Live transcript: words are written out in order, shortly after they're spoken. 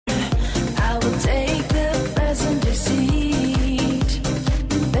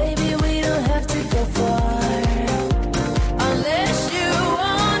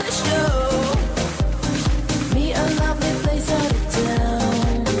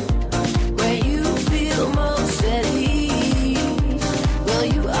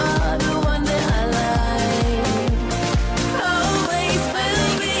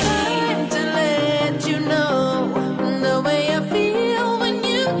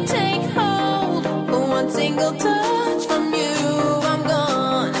single touch from you, I'm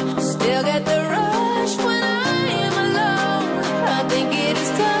gone. Still get the rush when I am alone. I think it is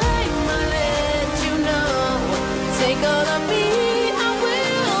time I let you know. Take all of me, I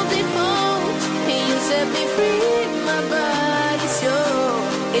will default. You set me free, my body's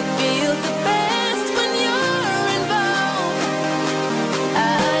yours. It feels the best when you're involved.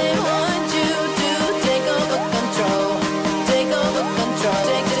 I want you to take over control. Take over control.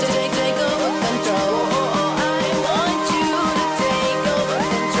 Take over control. I want you to take over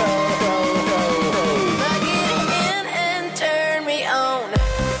control. Plug it in and turn me on.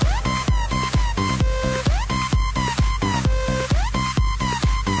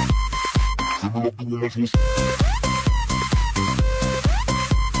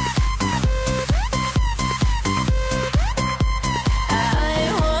 I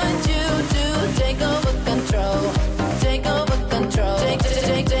want you to take over control. Take over control.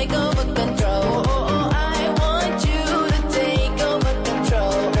 Take over control. I want you to take over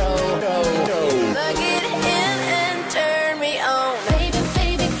control. Plug it in and turn me on. Baby,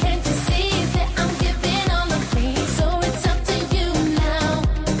 baby, can't you see that I'm giving all of me? So it's up to you now.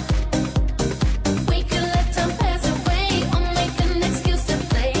 We could let time pass away or make an excuse to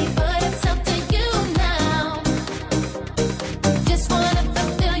play, but it's up to you now. Just wanna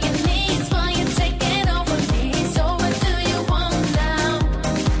fulfill your needs while you're taking over me. So what do you want now?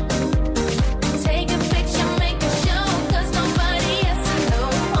 Take a picture, make a show, 'cause nobody has to know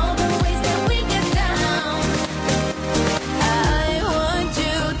all the ways that we get down. I want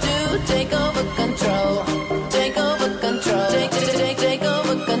you to take over control. Take over control. Take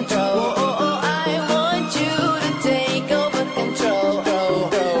over control. I want you to take over control.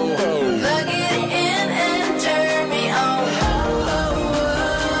 Plug it in and turn me on.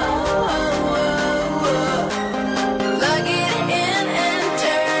 Plug it in and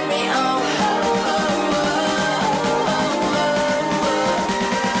turn me on.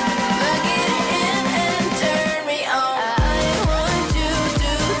 Plug it in and turn me on. I want you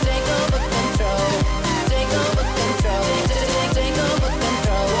to take over control. Take over control. Take over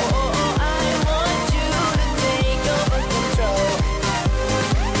control. I want you to take over control.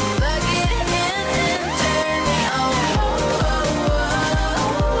 Plug it in and turn me on.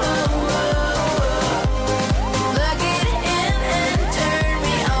 Plug it in and turn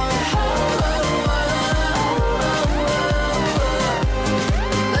me on.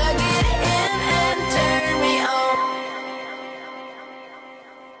 Plug it in and turn me on.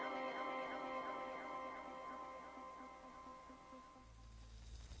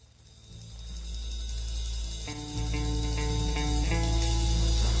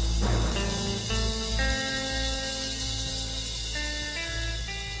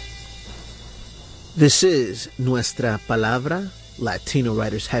 This is Nuestra Palabra, Latino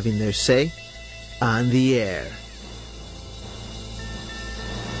writers having their say, on the air.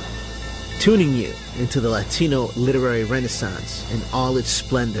 Tuning you into the Latino literary renaissance in all its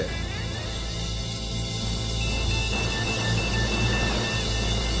splendor.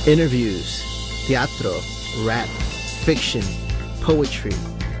 Interviews, teatro, rap, fiction, poetry,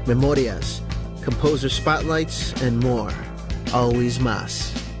 memorias, composer spotlights, and more. Always más.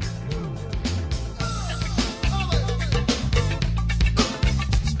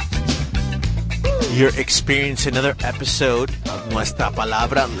 You're experiencing another episode of Nuestra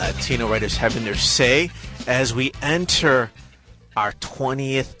Palabra, Latino writers having their say, as we enter our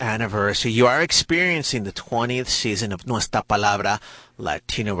 20th anniversary. You are experiencing the 20th season of Nuestra Palabra,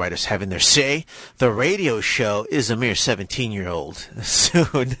 Latino writers having their say. The radio show is a mere 17-year-old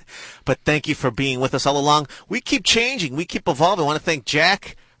soon, but thank you for being with us all along. We keep changing. We keep evolving. I want to thank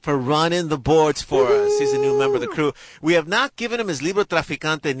Jack for running the boards for us. He's a new member of the crew. We have not given him his Libro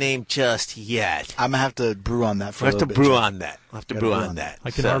Traficante name just yet. I'm going to have to brew on that for We'll a have to little bit. brew on that. We'll have to brew on that. I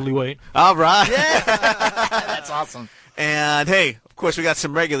can hardly wait. All right. That's awesome. And hey, of course, we got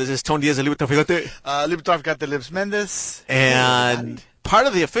some regulars. This is Tony Diaz, Libro Traficante. Libro Traficante Lips Mendes. And part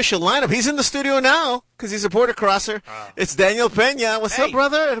of the official lineup, he's in the studio now because he's a border crosser. It's Daniel Peña. What's up,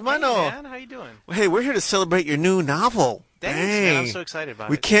 brother? Hermano. Hey, man. How you doing? Hey, we're here to celebrate your new novel. Thanks, Dang. man. I'm so excited about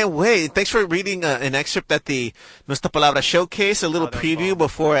We it. can't wait. Thanks for reading an excerpt at the Nuestra Palabra showcase, a little preview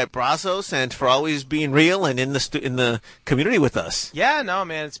before at Brazos, and for always being real and in the community with us. Yeah, no,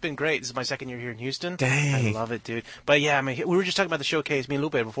 man, it's been great. This is my second year here in Houston. Dang. I love it, dude. But yeah, I mean, we were just talking about the showcase, me and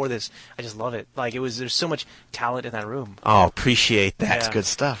Lupe, before this. I just love it. Like, there's so much talent in that room. Oh, appreciate that. That's good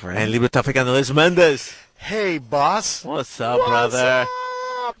stuff, right? And Libro Traficante Liz Mendes. Hey, boss. What's up, brother?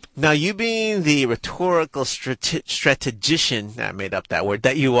 Now, you being the rhetorical strategician, I made up that word,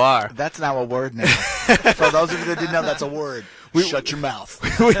 that you are. That's now a word now. For those of you that didn't know, that's a word. Shut your mouth.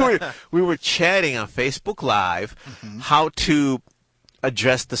 we were chatting on Facebook Live how to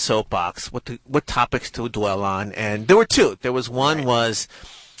address the soapbox, what topics to dwell on, and there were two. There was one was,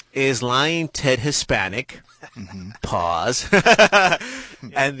 is lying Ted Hispanic? Pause.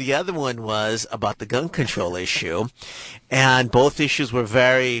 And the other one was about the gun control issue, and both issues were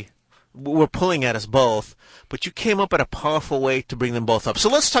pulling at us both. But you came up with a powerful way to bring them both up. So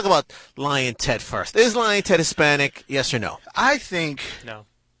let's talk about Lion Ted first. Is Lion Ted Hispanic? Yes or no? I think No.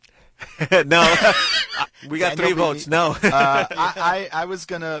 No. We got Daniel 3 votes. No. I was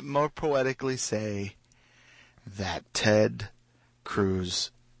gonna more poetically say that Ted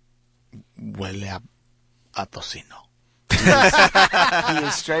Cruz huele a tocino. He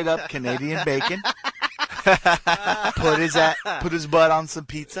is straight up Canadian bacon. Put his butt on some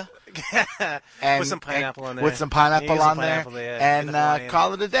pizza. And, With some pineapple on there. With some pineapple Use on some there. pineapple, yeah. And Get a Hawaiian.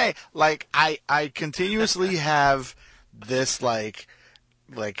 call it a day. Like, I continuously have this, like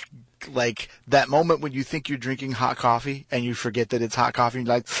that moment when you think you're drinking hot coffee and you forget that it's hot coffee. And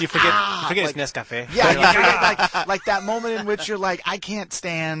you're like, You forget like, it's Nescafe. yeah, you forget, like that moment in which you're like, I can't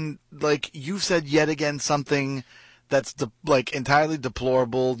stand, like, you've said yet again something that's entirely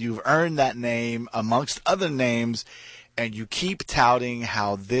deplorable. You've earned that name amongst other names, and you keep touting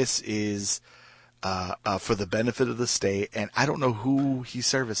how this is for the benefit of the state, and I don't know who he's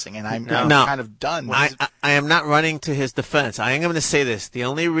servicing, and I'm No. kind of done. I am not running to his defense. I am going to say this. The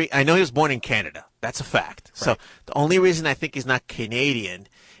only I know he was born in Canada. That's a fact. So the only reason I think he's not Canadian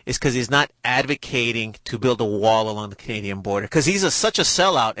is because he's not advocating to build a wall along the Canadian border. Because he's such a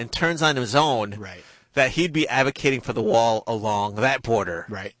sellout and turns on his own that he'd be advocating for the wall along that border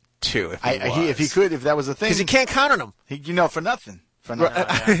too. If he could, if that was a thing. Because you can't count on him. For nothing. For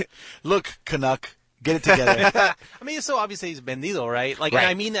nothing. Look, Canuck, get it together. I mean, it's so obvious that he's vendido, right? Like, and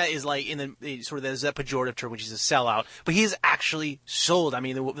I mean that is like in the sort of there's that pejorative term, which is a sellout, but he is actually sold. I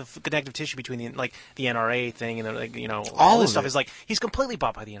mean, the connective tissue between the NRA thing and all this stuff is like he's completely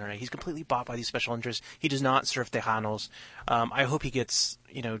bought by the NRA. He's completely bought by these special interests. He does not serve Tejanos. I hope he gets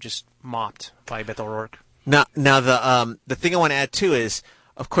just mopped by Beto O'Rourke. Now the thing I want to add too is,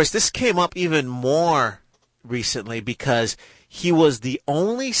 of course, this came up even more recently because he was the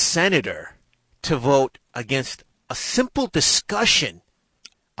only senator to vote against a simple discussion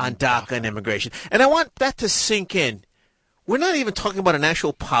on DACA and immigration. And I want that to sink in. We're not even talking about an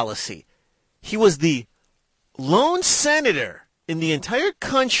actual policy. He was the lone senator in the entire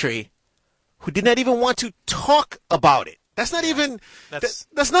country who did not even want to talk about it. That's not even,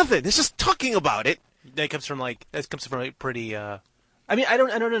 that's nothing. It's just talking about it. That comes from a pretty, I mean, I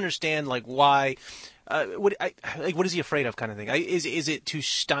don't understand like why. What is he afraid of, kind of thing? Is it to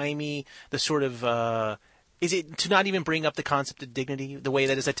stymie the sort of? Is it to not even bring up the concept of dignity, the way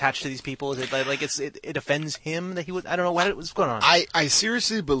that is attached to these people? Is it like it offends him that he would? I don't know what's going on. I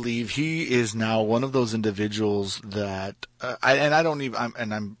seriously believe he is now one of those individuals that,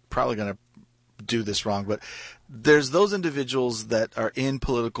 I'm probably going to do this wrong, but there's those individuals that are in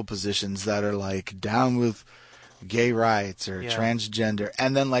political positions that are like down with gay rights or transgender,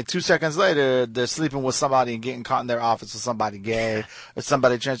 and then like 2 seconds later they're sleeping with somebody and getting caught in their office with somebody gay or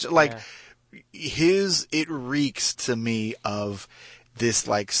somebody transgender. Like it reeks to me of this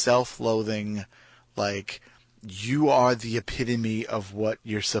like self-loathing, like you are the epitome of what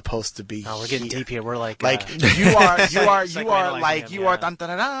you're supposed to be. Oh, we're getting deep here. We're like you are tan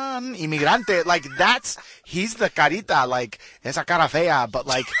tan tan inmigrante. Like he's the carita, like esa cara fea, but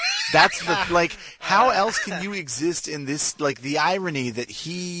like that's the like how else can you exist in this, like the irony that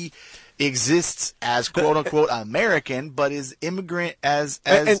he exists as quote unquote American but is immigrant as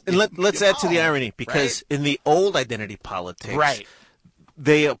let's add to the irony, because in the old identity politics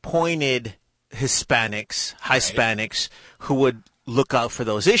they appointed Hispanics who would look out for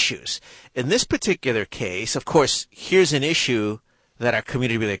those issues. In this particular case, of course, here's an issue that our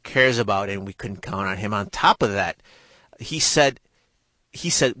community really cares about, and we couldn't count on him. On top of that, he said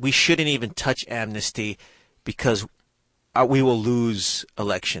we shouldn't even touch amnesty because we will lose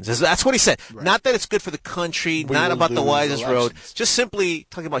elections. That's what he said. Not that it's good for the country, not about the wisest road, just simply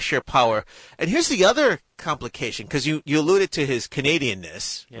talking about sheer power. And here's the other complication, because you alluded to his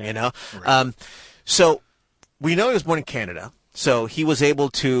Canadianness, so we know he was born in Canada, so he was able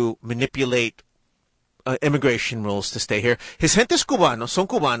to manipulate immigration rules to stay here. His gentes cubanos son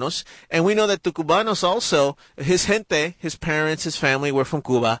cubanos, and we know that the cubanos also, his gente, his parents, his family were from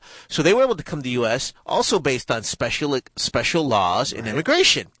Cuba, so they were able to come to the U.S. also based on special laws in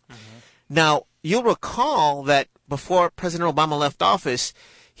immigration. Now, you'll recall that before President Obama left office,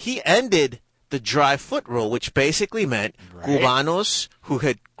 he ended the dry foot rule, which basically meant Cubanos who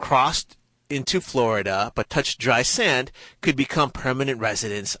had crossed into Florida but touch dry sand could become permanent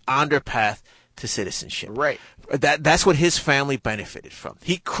residents on their path to citizenship. Right. That's what his family benefited from.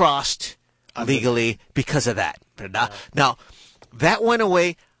 He crossed legally because of that. Now, that went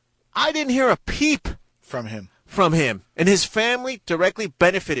away. I didn't hear a peep From him. And his family directly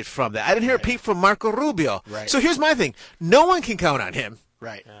benefited from that. I didn't hear a peep from Marco Rubio. Right. So here's my thing. No one can count on him.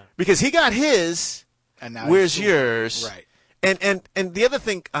 Right. Because he got his. And now where's he's- yours? Right. And the other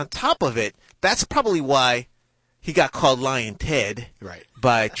thing on top of it, that's probably why he got called Lion Ted Right.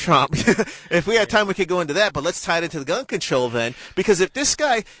 by Trump. If we had time, we could go into that, but let's tie it into the gun control then. Because if this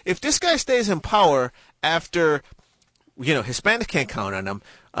guy stays in power after, Hispanics can't count on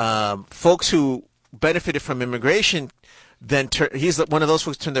him, folks who benefited from immigration, then he's one of those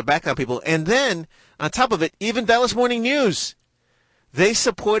folks who turn their back on people. And then, on top of it, even Dallas Morning News, they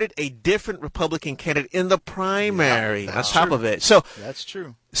supported a different Republican candidate in the primary on top of it. So That's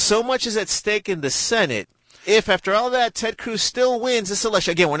true. so much is at stake in the Senate. If, after all that, Ted Cruz still wins this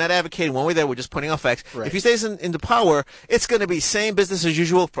election, again, we're not advocating one way there, we're just pointing out facts. Right. If he stays into power, it's going to be same business as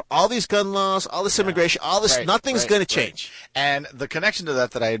usual for all these gun laws, all this immigration, all this, Right, nothing's right, going to right. change. And the connection to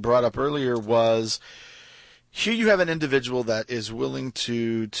that I had brought up earlier was here you have an individual that is willing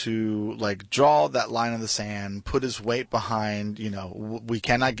to like draw that line in the sand, put his weight behind, we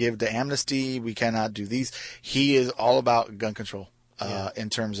cannot give the amnesty, we cannot do these. He is all about gun control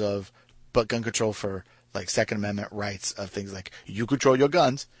in terms of, but gun control for like Second Amendment rights of things like you control your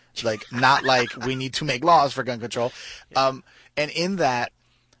guns, like not like we need to make laws for gun control. And in that,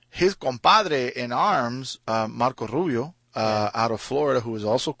 his compadre in arms, Marco Rubio, out of Florida, who is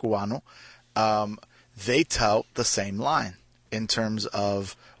also Cubano, they tout the same line in terms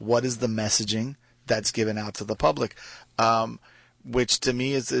of what is the messaging that's given out to the public, which to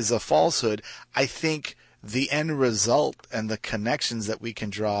me is a falsehood. I think the end result and the connections that we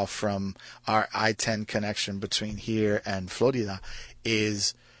can draw from our I-10 connection between here and Florida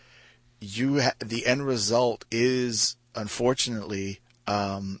is the end result is, unfortunately,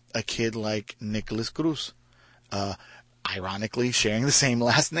 a kid like Nicholas Cruz, ironically sharing the same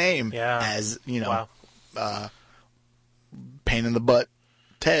last name as, Wow. pain in the butt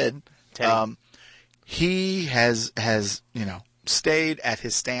Ted. Teddy. He has stayed at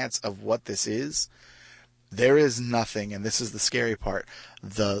his stance of what this is. There is nothing, and this is the scary part,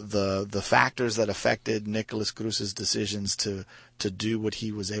 the factors that affected Nicholas Cruz's decisions to do what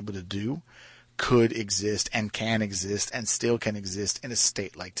he was able to do could exist and can exist and still can exist in a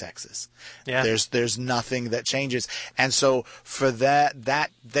state like Texas. Yeah. There's nothing that changes. And so for that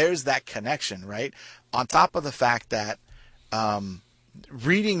there's that connection, right? On top of the fact that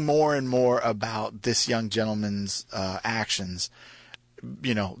reading more and more about this young gentleman's actions,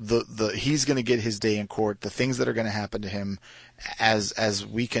 he's going to get his day in court, the things that are going to happen to him as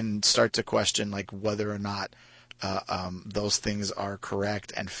we can start to question like whether or not those things are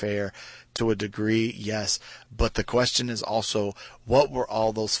correct and fair to a degree, yes. But the question is also, what were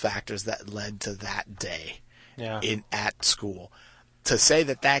all those factors that led to that day at school? To say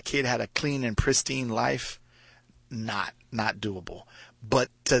that kid had a clean and pristine life, not doable. But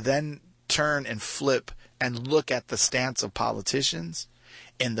to then turn and flip and look at the stance of politicians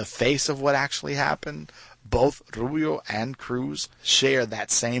in the face of what actually happened, both Rubio and Cruz share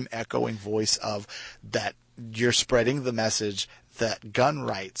that same echoing voice of that you're spreading the message that gun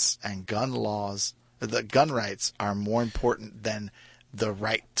rights and gun laws, that gun rights are more important than the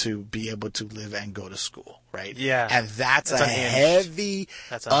right to be able to live and go to school, right? Yeah. And that's a unhinged. heavy,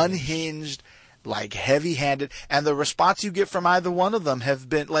 That's unhinged, like heavy-handed, and the response you get from either one of them have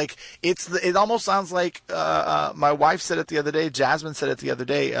been like it almost sounds like my wife said it the other day, Jasmine said it the other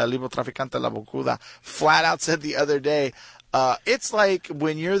day, Libro Traficante La Bocuda flat out said the other day, it's like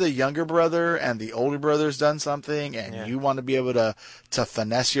when you're the younger brother and the older brother's done something and you want to be able to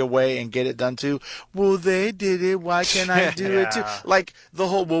finesse your way and get it done too. Well, they did it. Why can't I do it too? Like the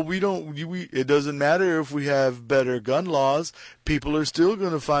whole, it doesn't matter if we have better gun laws. People are still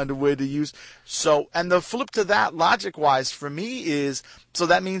going to find a way to use. So, and the flip to that logic wise for me is, so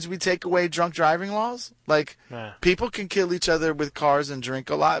that means we take away drunk driving laws? Like, people can kill each other with cars and drink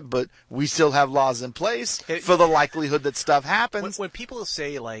a lot, but we still have laws in place for the likelihood that stuff happens. When people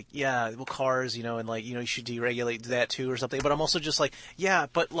say, like, cars, and, like, you should deregulate that too or something, but I'm also just like,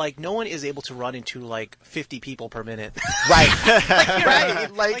 but, like, no one is able to run into, like, 50 people per minute. Right.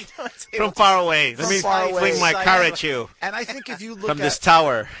 Right. Like From far away. Let me far away. fling my car at you and I think if you look from at this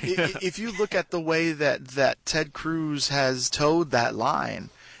tower. if you look at the way that Ted Cruz has towed that line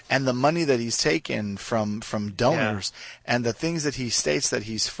and the money that he's taken from donors and the things that he states that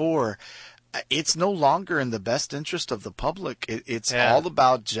he's for, it's no longer in the best interest of the public. It's Yeah. all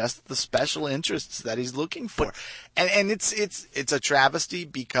about just the special interests that he's looking for. And it's a travesty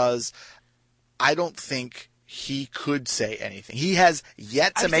because I don't think he could say anything. He has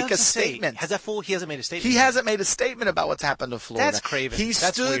yet to make a statement. He hasn't made a statement. He hasn't made a statement about what's happened to Florida. That's craven.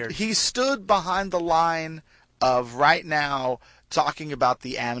 That's weird. He stood behind the line of right now talking about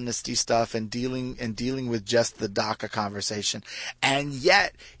the amnesty stuff and dealing with just the DACA conversation. And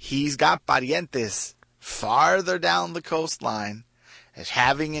yet he's got parientes farther down the coastline as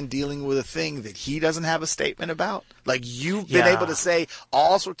having and dealing with a thing that he doesn't have a statement about. Like, you've been able to say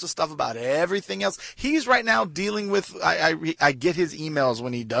all sorts of stuff about everything else. He's right now dealing with, I get his emails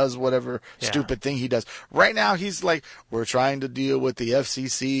when he does whatever stupid thing he does. Right now he's like, we're trying to deal with the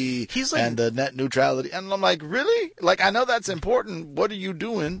FCC and the net neutrality. And I'm like, really? Like, I know that's important. What are you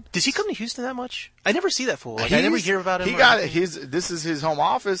doing? Does he come to Houston that much? I never see that fool. Like, I never hear about him. He got it. This is his home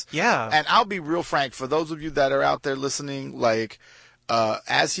office. Yeah. And I'll be real frank, for those of you that are out there listening, like,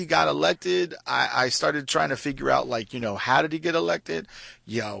 as he got elected, I started trying to figure out, like, how did he get elected?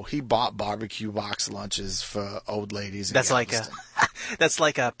 He bought barbecue box lunches for old ladies. That's like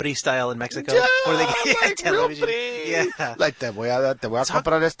a PRI style in Mexico, yeah, where they get like television. real Yeah, like te voy a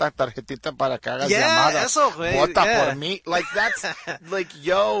comprar esta tarjetita para que hagas Yeah, llamada. eso, güey. Vota Yeah. por mí. Like, that's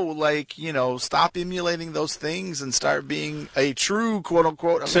stop emulating those things and start being a true quote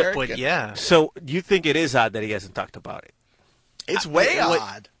unquote American. So you think it is odd that he hasn't talked about it? It's way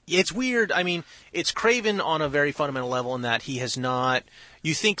odd. It's weird. I mean, it's craven on a very fundamental level in that he has not.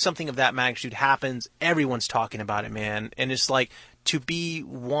 You think something of that magnitude happens, everyone's talking about it, man. And it's like, to be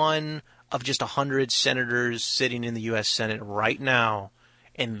one of just 100 senators sitting in the U.S. Senate right now,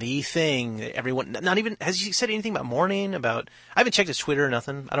 and the thing that everyone, not even, has he said anything about mourning? I haven't checked his Twitter or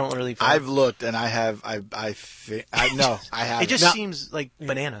nothing. I don't really. I've looked, and I have. I have. It just seems like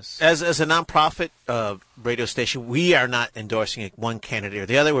bananas. As a nonprofit radio station, we are not endorsing one candidate or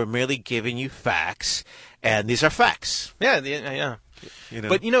the other. We're merely giving you facts, and these are facts. Yeah.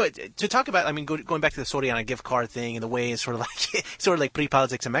 But to talk about, I mean, going back to the Soriana gift card thing and the way it's sort of like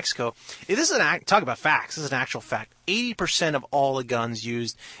pre-politics in Mexico. This is talk about facts. This is an actual fact. 80% of all the guns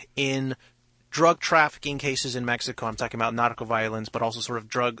used in drug trafficking cases in Mexico. I'm talking about nautical violence, but also sort of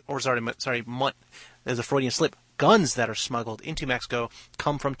there's a Freudian slip. Guns that are smuggled into Mexico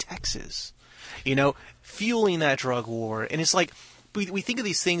come from Texas. Fueling that drug war, and it's like. We think of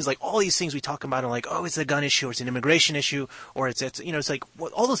these things, like all these things we talk about, and like, oh, it's a gun issue, or it's an immigration issue, or it's like,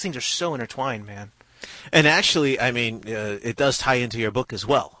 all those things are so intertwined, man. And actually, I mean, it does tie into your book as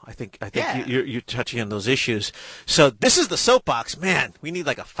well. I think you're touching on those issues. So this is the soapbox, man. We need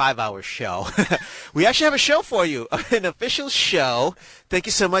like a 5-hour show. We actually have a show for you, an official show. Thank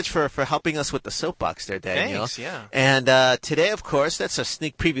you so much for helping us with the soapbox there, Daniel. Thanks, yeah. And today, of course, that's a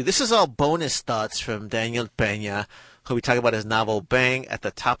sneak preview. This is all bonus thoughts from Daniel Peña, who we talk about his novel Bang at the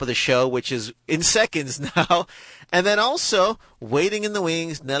top of the show, which is in seconds now. And then also, waiting in the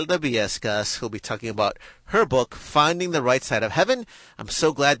wings, Nelda Viescas, who'll be talking about her book, Finding the Right Side of Heaven. I'm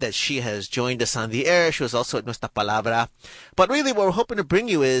so glad that she has joined us on the air. She was also at Nuestra Palabra. But really what we're hoping to bring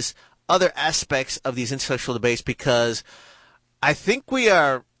you is other aspects of these intellectual debates, because I think we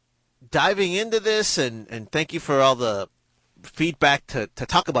are diving into this, and thank you for all the feedback to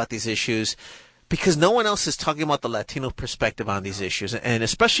talk about these issues, because no one else is talking about the Latino perspective on these issues. And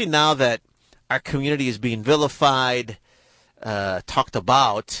especially now that our community is being vilified, talked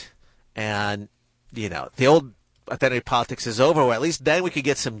about, and, the old identity politics is over, or at least then we could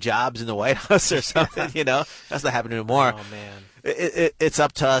get some jobs in the White House or something, That's not happening anymore. Oh, man. It's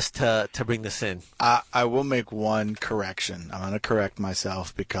up to us to bring this in. I will make one correction. I'm going to correct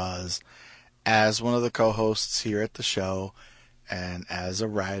myself, because as one of the co-hosts here at the show and as a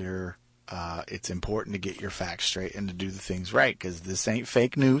writer, it's important to get your facts straight and to do the things right, because this ain't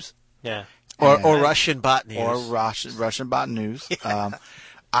fake news. Yeah. Or Russian bot news. Or Russian bot news.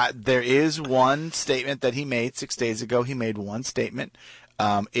 There is one statement that he made 6 days ago. He made one statement.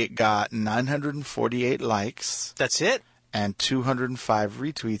 It got 948 likes. That's it? And 205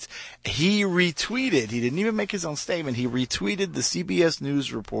 retweets. He retweeted. He didn't even make his own statement. He retweeted the CBS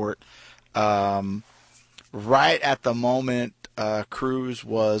News report right at the moment Cruz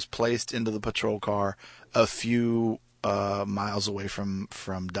was placed into the patrol car a few miles away from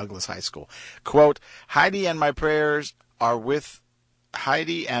Douglas High School. Quote, Heidi and my prayers are with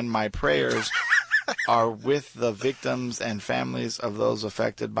the victims and families of those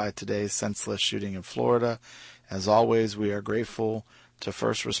affected by today's senseless shooting in Florida. As always, we are grateful to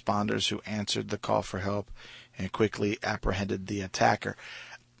first responders who answered the call for help and quickly apprehended the attacker.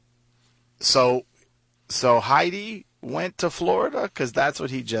 So Heidi went to Florida? Because that's what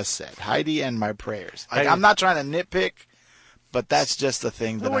he just said. Heidi and my prayers. Like, I'm not trying to nitpick, but that's just the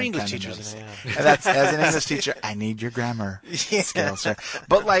thing that we're I'm English kind of teachers. noticing. And that's, as an English teacher, I need your grammar skills. Right?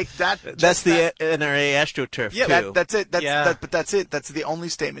 But like that, That's the NRA AstroTurf, too. that's it. But that's it. That's the only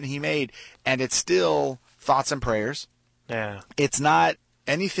statement he made, and it's still thoughts and prayers. Yeah. It's not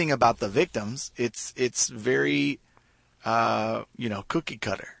anything about the victims. It's very, cookie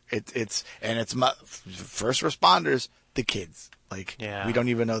cutter. It's first responders, the kids. Like, we don't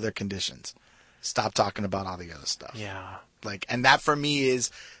even know their conditions. Stop talking about all the other stuff. Yeah. Like, and that for me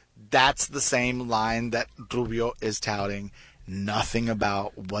that's the same line that Rubio is touting. Nothing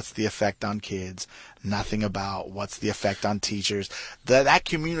about what's the effect on kids. Nothing about what's the effect on teachers. That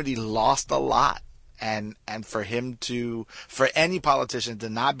community lost a lot. And for any politician to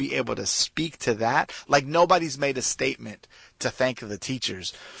not be able to speak to that, like nobody's made a statement to thank the teachers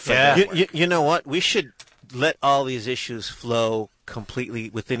for their work. You know what? We should let all these issues flow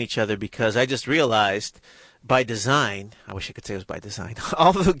completely within each other, because I just realized by design, I wish I could say it was by design,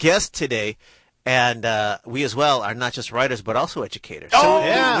 all the guests today, and we as well are not just writers but also educators. Oh, so,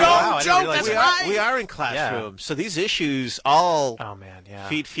 no, Joe, that's right. We are in classrooms. So these issues all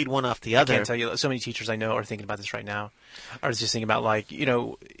feed one off the other. I can't tell you, so many teachers I know are thinking about this right now. I was just thinking about, like,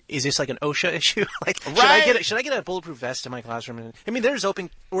 is this like an OSHA issue? Like, should I get a bulletproof vest in my classroom? I mean, there's open,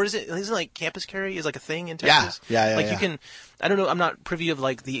 or isn't like campus carry is like a thing in Texas? Yeah. Like you can, I don't know, I'm not privy of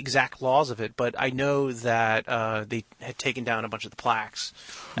like the exact laws of it, but I know that they had taken down a bunch of the plaques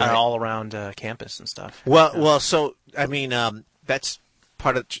all around campus and stuff. Well, so I mean, that's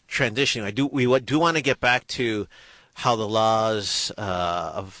part of transitioning. We do want to get back to how the laws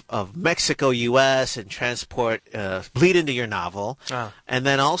of Mexico, U.S., and transport bleed into your novel. And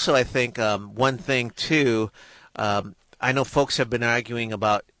then also, I think one thing, too, I know folks have been arguing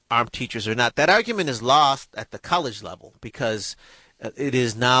about armed teachers or not. That argument is lost at the college level because it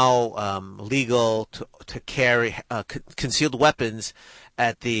is now legal to carry concealed weapons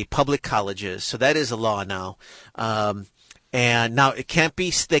at the public colleges. So that is a law now. And now they can't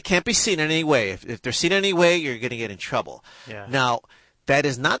be seen in any way. If they're seen in any way, you're going to get in trouble. Yeah. Now, that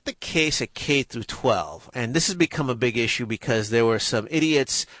is not the case at K through 12, and this has become a big issue because there were some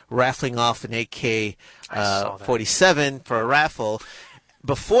idiots raffling off an AK-47 for a raffle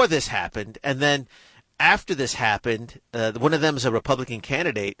before this happened, and then after this happened, one of them is a Republican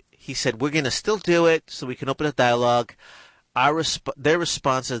candidate. He said, "We're going to still do it so we can open a dialogue." Their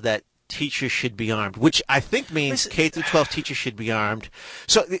response is that teachers should be armed, which I think means K through 12 teachers should be armed.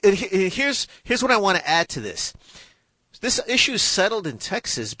 So here's what I want to add to this. This issue is settled in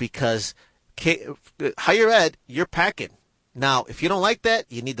Texas because higher ed, you're packing. Now, if you don't like that,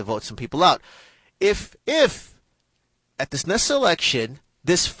 you need to vote some people out. If at this next election,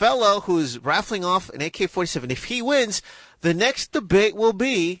 this fellow who's raffling off an AK-47, if he wins, the next debate will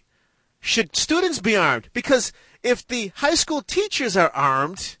be, should students be armed? Because if the high school teachers are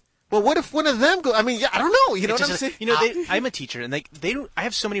armed, well, what if one of them go? I mean, I don't know. You know what I'm saying? I'm a teacher, and I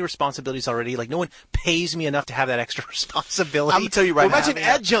have so many responsibilities already. Like, no one pays me enough to have that extra responsibility. I'm gonna tell you right now. Imagine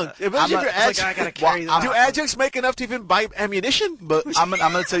adjunct. Imagine if you're adjunct. I gotta carry do adjuncts make enough to even buy ammunition? But I'm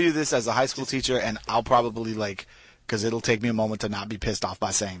gonna tell you this as a high school teacher, and I'll probably because it'll take me a moment to not be pissed off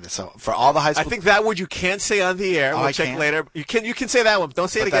by saying this. So for all the high school, I think that word you can't say on the air. We'll check later. You can say that one. Don't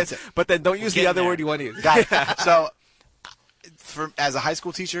say it again. But then don't use the other word you want to use. Got it. So, as a high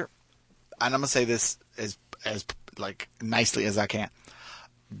school teacher. And I'm going to say this as like nicely as I can.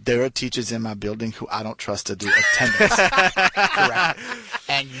 There are teachers in my building who I don't trust to do attendance correctly.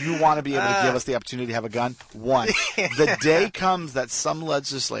 And you want to be able to give us the opportunity to have a gun? One, the day comes that some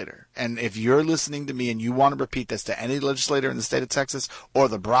legislator, and if you're listening to me and you want to repeat this to any legislator in the state of Texas or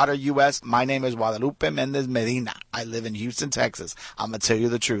the broader U.S., my name is Guadalupe Mendez Medina. I live in Houston, Texas. I'm going to tell you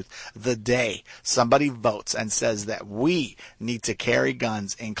the truth. The day somebody votes and says that we need to carry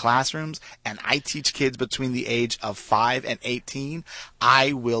guns in classrooms and I teach kids between the age of 5 and 18,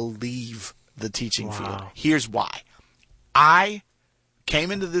 I will leave the teaching field. Here's why. I came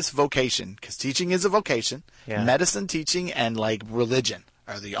into this vocation because teaching is a vocation. Yeah. Medicine, teaching, and religion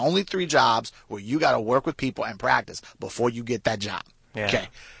are the only 3 jobs where you got to work with people and practice before you get that job. Yeah. Okay.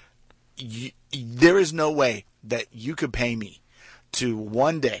 There is no way that you could pay me to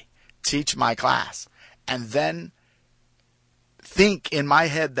one day teach my class and then think in my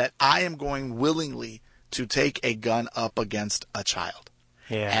head that I am going willingly to take a gun up against a child.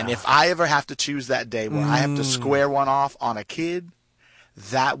 Yeah. And if I ever have to choose that day where I have to square one off on a kid,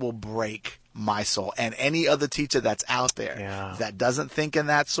 that will break my soul. And any other teacher that's out there that doesn't think in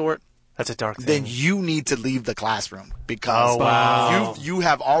that sort, that's a dark thing. Then you need to leave the classroom because you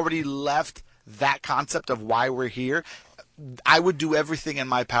have already left that concept of why we're here, I would do everything in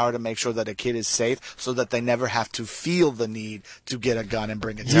my power to make sure that a kid is safe so that they never have to feel the need to get a gun and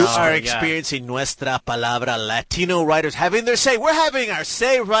bring it You down. are experiencing Nuestra Palabra Latino writers having their say. We're having our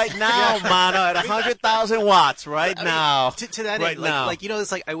say right now, mano, at 100,000 watts right now. To that right end, now. like,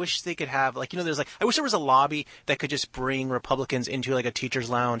 it's like, I wish they could have, like, there's like, I wish there was a lobby that could just bring Republicans into like a teacher's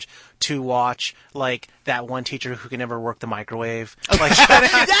lounge to watch like that one teacher who can never work the microwave. Like,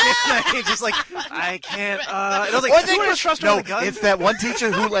 just like, I can't, and I was like, who would trust No, with a gun? it's that one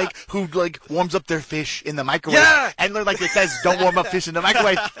teacher who warms up their fish in the microwave. Yeah. And they're like, it says, don't warm up fish in the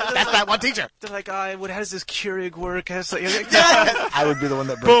microwave. That's that one teacher. They're like, how does this Keurig work? I would be the one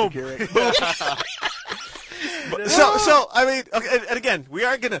that broke the Keurig. So I mean, okay, and again, we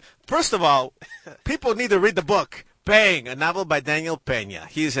are gonna. First of all, people need to read the book. Bang, a novel by Daniel Peña.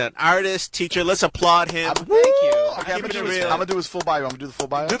 He's an artist, teacher. Let's applaud him. Thank you. Okay, I'm Keep it gonna real. do his full bio. I'm gonna do the full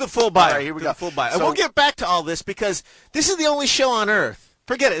bio. Do the full bio. All right, here we Do go. the full bio. So- And we'll get back to all this because this is the only show on earth.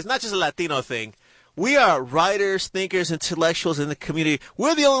 Forget it. It's not just a Latino thing. We are writers, thinkers, intellectuals in the community.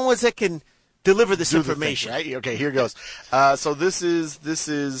 We're the only ones that can deliver this Do the thing, information. right? Okay, here goes. So this is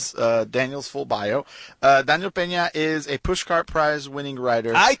Daniel's full bio. Daniel Peña is a Pushcart Prize winning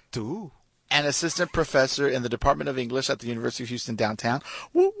writer. I do. An assistant professor in the Department of English at the University of Houston downtown.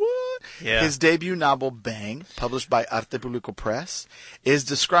 What? Yeah. His debut novel, Bang, published by Arte Publico Press, is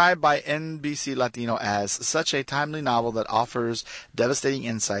described by NBC Latino as such a timely novel that offers devastating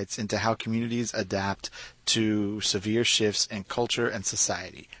insights into how communities adapt to severe shifts in culture and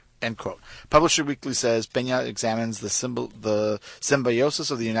society. End quote. Publisher Weekly says Peña examines the symbiosis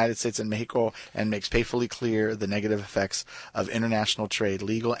of the United States and Mexico and makes painfully clear the negative effects of international trade,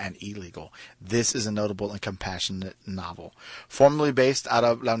 legal and illegal. This is a notable and compassionate novel. Formerly based out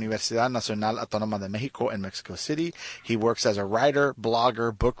of La Universidad Nacional Autónoma de Mexico in Mexico City, he works as a writer,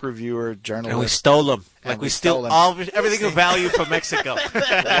 blogger, book reviewer, journalist. And we stole them. And Like we we steal stole 'em. everything of value from Mexico.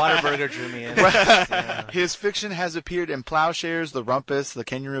 Whataburger drew me in. His fiction has appeared in Plowshares, The Rumpus, The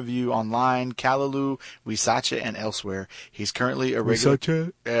Kenyan Review Online, Callaloo, Huizache, and elsewhere. He's currently a regular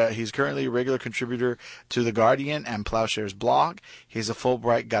contributor to The Guardian and Plowshares blog. He's a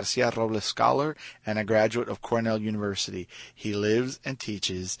Fulbright Garcia Robles Scholar and a graduate of Cornell University. He lives and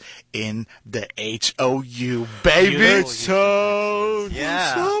teaches in the HOU, baby. Yeah. What's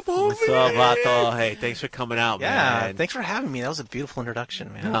up, homie? What's up, Vato? Hey, thanks for coming out, Yeah, man. thanks for having me. That was a beautiful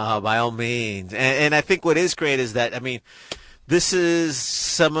introduction, man. By all means. And I think what is great is that, I mean, this is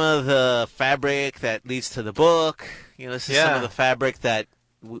some of the fabric that leads to the book. You know, this is some of the fabric that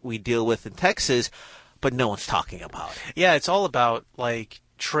we deal with in Texas, but no one's talking about it. Yeah, it's all about, like,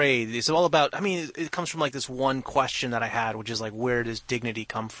 trade. It's all about, I mean, it comes from, like, this one question that I had, which is, like, where does dignity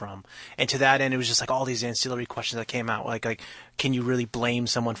come from? And to that end, it was just, like, all these ancillary questions that came out. Like can you really blame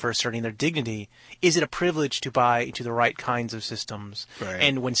someone for asserting their dignity? Is it a privilege to buy into the right kinds of systems? Right.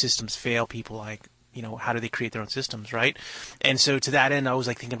 And when systems fail, people, like, you know, how do they create their own systems, right? And so to that end, I was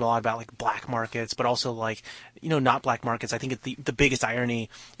like thinking a lot about like black markets, but also like, you know, not black markets. I think the biggest irony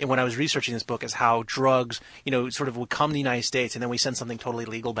in when I was researching this book is how drugs, you know, sort of would come to the United States and then we send something totally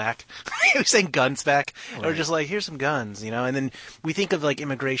legal back. We send guns back. Right. Or just like, here's some guns, you know? And then we think of like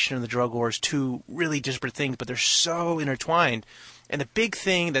immigration and the drug wars, two really disparate things, but they're so intertwined. And the big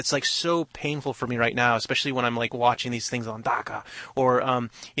thing that's like so painful for me right now, especially when I'm like watching these things on DACA or,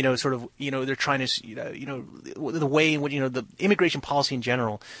 you know, sort of, you know, they're trying to, you know, the way in which, you know, the immigration policy in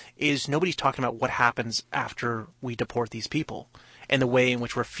general is nobody's talking about what happens after we deport these people and the way in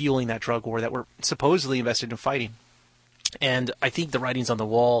which we're fueling that drug war that we're supposedly invested in fighting. And I think the writing's on the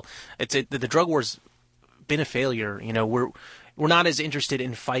wall. The drug war's been a failure. You know, we're not as interested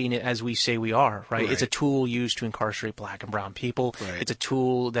in fighting it as we say we are, right? It's a tool used to incarcerate black and brown people. Right. It's a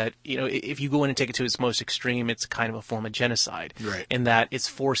tool that, you know, if you go in and take it to its most extreme, it's kind of a form of genocide. Right. In that it's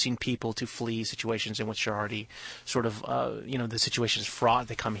forcing people to flee situations in which they're already sort of, you know, the situation is fraught.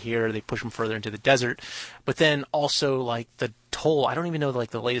 They come here, they push them further into the desert. But then also, like, the toll, I don't even know,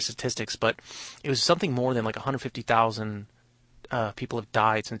 like, the latest statistics, but it was something more than, like, 150,000 people have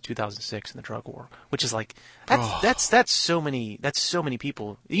died since 2006 in the drug war, which is like that's so many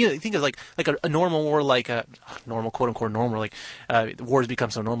people. You know, you think of like a normal war, like a normal quote unquote normal, like wars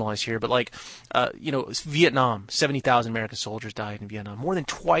become so normalized here, but like you know, Vietnam, 70,000 American soldiers died in Vietnam. More than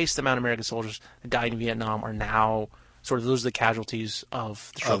twice the amount of American soldiers that died in Vietnam are now sort of those are the casualties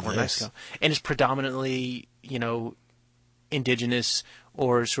of the drug war in Mexico, and it's predominantly, you know, indigenous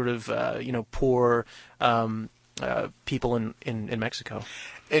or sort of you know, poor people in Mexico.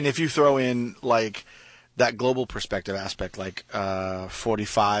 And if you throw in like that global perspective aspect, like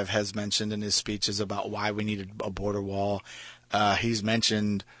 45 has mentioned in his speeches about why we needed a border wall, he's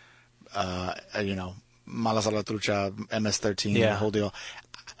mentioned Mala Salvatrucha, MS-13, Yeah. the whole deal.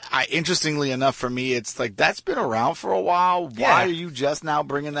 Interestingly enough, for me, it's like that's been around for a while. Why Yeah. are you just now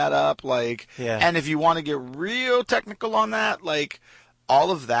bringing that up? Like, Yeah. and if you want to get real technical on that, like,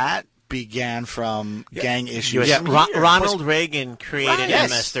 all of that began from gang issues. Yeah, from here. Ronald Reagan created Right. Yes.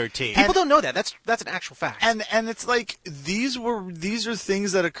 MS-13. People don't know that. That's an actual fact. And it's like these are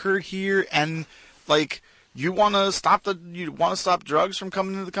things that occurred here, and like you want to stop drugs from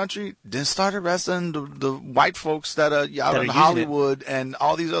coming into the country, then start arresting the white folks that are out are in using Hollywood and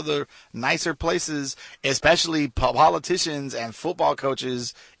all these other nicer places, especially politicians and football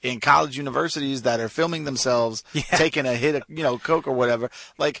coaches in college universities that are filming themselves taking a hit of coke or whatever.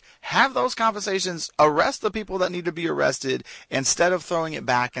 Like, have those conversations, arrest the people that need to be arrested, instead of throwing it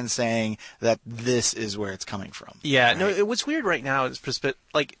back and saying that this is where it's coming from. Yeah, no, what's weird right now is,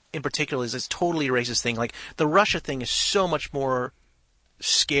 like, in particular, is this totally racist thing. Like, the Russia thing is so much more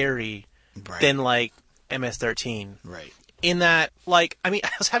scary than, like, MS-13. Right. In that, like, I mean,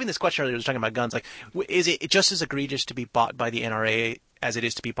 I was having this question earlier, I was talking about guns. Like, is it just as egregious to be bought by the NRA as it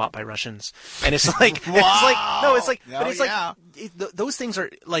is to be bought by Russians? And it's like, those things are,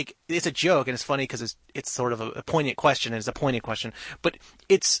 like, it's a joke, and it's funny because it's sort of a poignant question, and it's a poignant question, but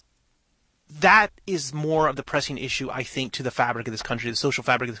that is more of the pressing issue, I think, to the fabric of this country, the social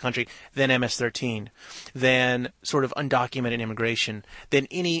fabric of this country, than MS-13, than sort of undocumented immigration, than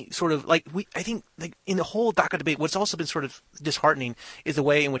any sort of, like, I think, like, in the whole DACA debate, what's also been sort of disheartening is the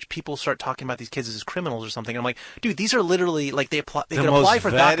way in which people start talking about these kids as criminals or something. And I'm like, dude, these are literally, like, they could apply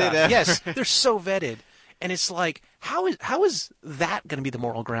for DACA. Yes, they're so vetted. And it's like, how is that going to be the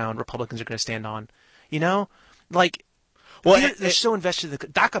moral ground Republicans are going to stand on? You know? Like, well, they're so invested.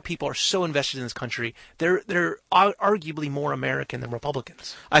 DACA people are so invested in this country. They're arguably more American than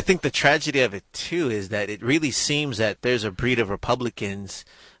Republicans. I think the tragedy of it too is that it really seems that there's a breed of Republicans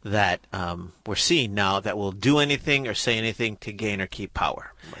that we're seeing now that will do anything or say anything to gain or keep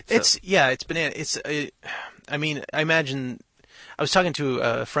power. I mean, I imagine. I was talking to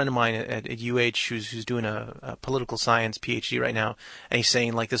a friend of mine at UH who's doing a political science PhD right now, and he's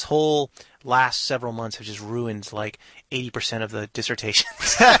saying, like, this whole last several months have just ruined, like, 80% of the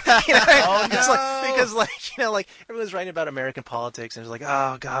dissertations. Because, like, everyone's writing about American politics, and it's like,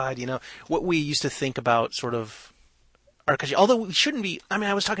 oh God, what we used to think about sort of our country. Although we shouldn't be. I mean,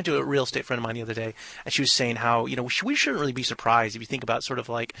 I was talking to a real estate friend of mine the other day, and she was saying how we shouldn't really be surprised if you think about sort of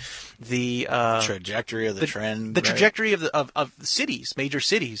like the trajectory of the trend, the trajectory of the cities, major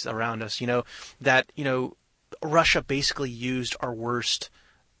cities around us. That Russia basically used our worst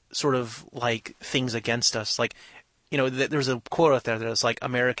sort of like things against us, like. There's a quote out there that's like,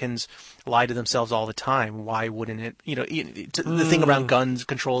 Americans lie to themselves all the time. Why wouldn't it? The thing around guns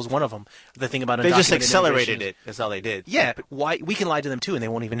control is one of them. The thing about they just accelerated it. That's all they did. Yeah, but why we can lie to them too, and they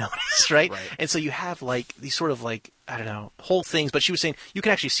won't even notice, right? And so you have like these sort of like, I don't know, whole things. But she was saying you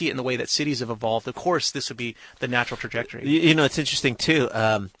can actually see it in the way that cities have evolved. Of course, this would be the natural trajectory. It's interesting too.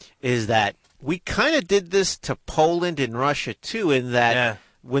 Is that we kind of did this to Poland and Russia too, in that. Yeah.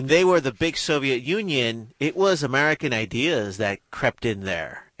 When they were the big Soviet Union, it was American ideas that crept in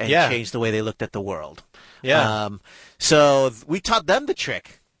there and changed the way they looked at the world. Yeah. So we taught them the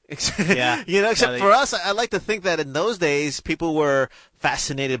trick. Yeah. Except for us, I like to think that in those days, people were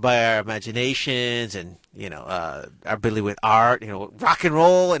fascinated by our imaginations and, our ability with art, rock and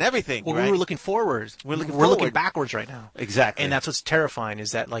roll and everything. Well, right? we were looking forwards. We're looking backwards right now. Exactly. And that's what's terrifying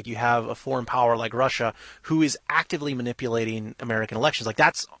is that, like, you have a foreign power like Russia who is actively manipulating American elections. Like,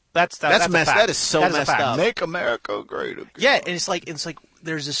 that's messed. That is so messed up. Make America great again. Yeah, and it's like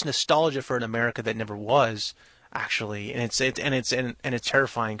there's this nostalgia for an America that never was. Actually, and it's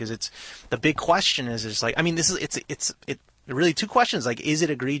terrifying because it's the big question is like, I mean, it's really two questions, like, is it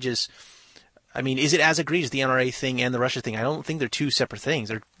egregious? I mean, is it as egregious, the NRA thing and the Russia thing? I don't think they're two separate things.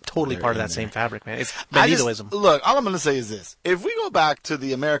 They're totally part of that same fabric, man. It's Benitoism. Look, all I'm going to say is this: if we go back to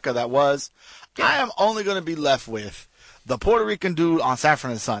the America that was, I am only going to be left with the Puerto Rican dude on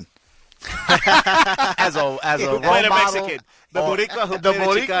Sanford and Son as a role model. Mexican. The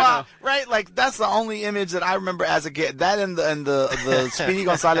Boricua, right? Like, that's the only image that I remember as a kid. That and the Speedy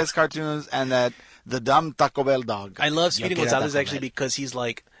Gonzalez cartoons, and the dumb Taco Bell dog. I love Speedy Gonzalez actually because he's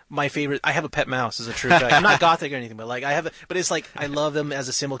like my favorite. I have a pet mouse as a true fact. I'm not gothic or anything, but like but it's like I love them as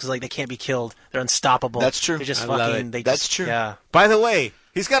a symbol because like they can't be killed. They're unstoppable. That's true. They're just I fucking. that's true. Yeah. By the way,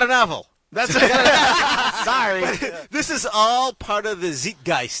 he's got a novel. That's Sorry. This is all part of the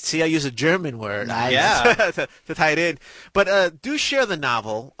Zeitgeist. See, I use a German word. Nice. Yeah. to tie it in. But do share the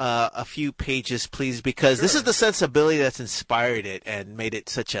novel, a few pages, please, because this is the sensibility that's inspired it and made it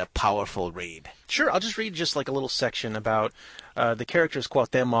such a powerful read. Sure, I'll just read just like a little section about the character's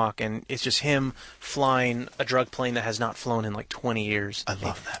Cuauhtemoc, and it's just him flying a drug plane that has not flown in like 20 years. I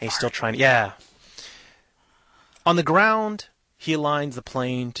love that And he's still trying. Yeah. On the ground, he aligns the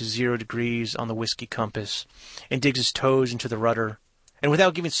plane to 0 degrees on the whiskey compass and digs his toes into the rudder, and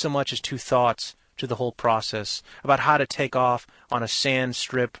without giving so much as 2 thoughts to the whole process about how to take off on a sand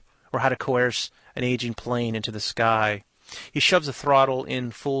strip or how to coerce an aging plane into the sky, he shoves the throttle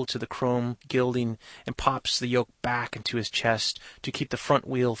in full to the chrome gilding and pops the yoke back into his chest to keep the front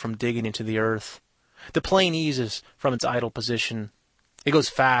wheel from digging into the earth. The plane eases from its idle position. It goes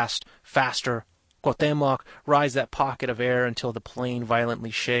fast, faster. Cuauhtemoc rides that pocket of air until the plane violently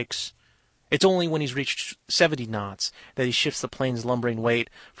shakes. It's only when he's reached 70 knots that he shifts the plane's lumbering weight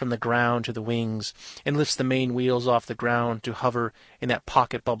from the ground to the wings and lifts the main wheels off the ground to hover in that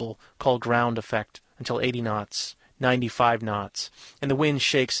pocket bubble called ground effect until 80 knots, 95 knots, and the wind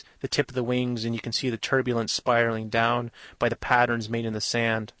shakes the tip of the wings and you can see the turbulence spiraling down by the patterns made in the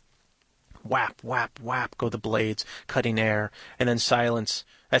sand. Whap, whap, whap go the blades, cutting air, and then silence.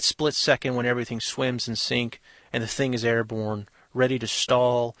 That split second when everything swims in sync and the thing is airborne, ready to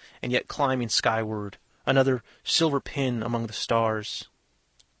stall and yet climbing skyward, another silver pin among the stars.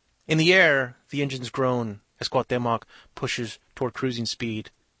 In the air, the engines groan as Cuauhtemoc pushes toward cruising speed.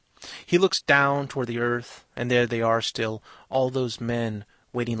 He looks down toward the earth, and there they are still, all those men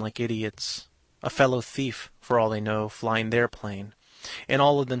waiting like idiots. A fellow thief, for all they know, flying their plane, and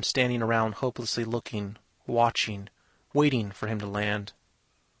all of them standing around hopelessly looking, watching, waiting for him to land.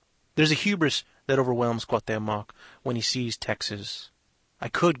 There's a hubris that overwhelms Cuauhtemoc when he sees Texas. I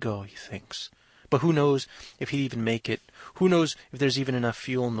could go, he thinks, but who knows if he'd even make it? Who knows if there's even enough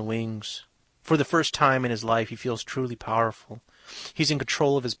fuel in the wings? For the first time in his life, he feels truly powerful. He's in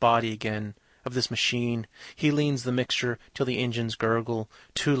control of his body again, of this machine. He leans the mixture till the engines gurgle.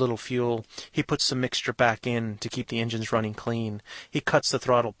 Too little fuel. He puts the mixture back in to keep the engines running clean. He cuts the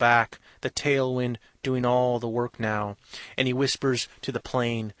throttle back, the tailwind doing all the work now, and he whispers to the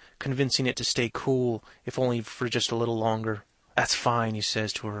plane, convincing it to stay cool, if only for just a little longer. That's fine, he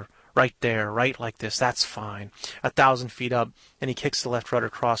says to her. Right there, right like this, that's fine. 1,000 feet up, and he kicks the left rudder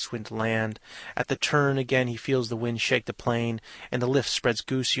crosswind to land. At the turn again he feels the wind shake the plane, and the lift spreads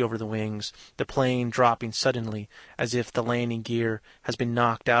goosey over the wings, the plane dropping suddenly, as if the landing gear has been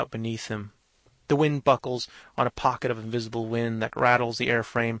knocked out beneath him. The wind buckles on a pocket of invisible wind that rattles the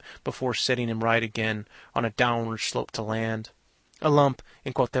airframe before setting him right again on a downward slope to land. A lump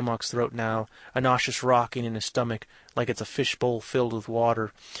in Cuauhtemoc's throat now, a nauseous rocking in his stomach like it's a fishbowl filled with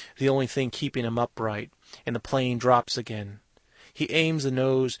water, the only thing keeping him upright, and the plane drops again. He aims the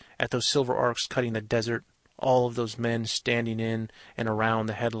nose at those silver arcs cutting the desert, all of those men standing in and around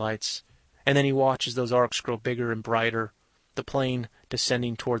the headlights, and then he watches those arcs grow bigger and brighter, the plane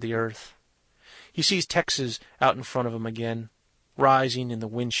descending toward the earth. He sees Texas out in front of him again. Rising in the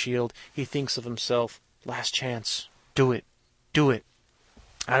windshield, he thinks of himself, last chance, do it. Do it.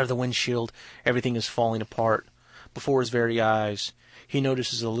 Out of the windshield, everything is falling apart. Before his very eyes, he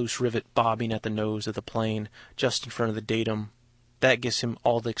notices a loose rivet bobbing at the nose of the plane, just in front of the datum. That gives him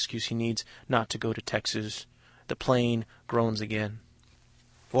all the excuse he needs not to go to Texas. The plane groans again.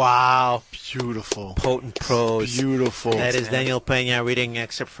 Wow. Beautiful. Potent prose. Beautiful. That is Daniel Pena reading an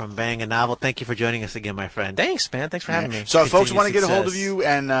excerpt from Bang, a novel. Thank you for joining us again, my friend. Thanks, man. Thanks for having me. So if folks want to get a hold success. of you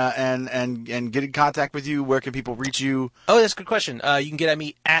and get in contact with you, where can people reach you? Oh, that's a good question. You can get at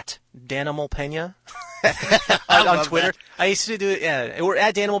me at Danimal Pena on Twitter. I used to do it, yeah, or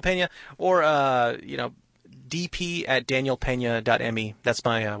at Danimal Pena, or DP at danielpena.me. That's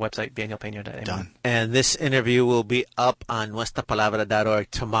my website, danielpena.me. Done. And this interview will be up on nuestrapalabra.org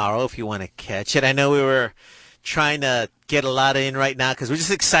tomorrow if you want to catch it. I know we were trying to get a lot in right now because we're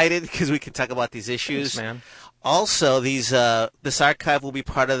just excited because we can talk about these issues. Thanks, man. Also, this archive will be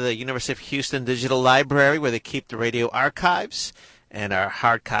part of the University of Houston Digital Library where they keep the radio archives, and our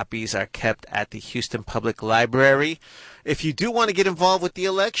hard copies are kept at the Houston Public Library. If you do want to get involved with the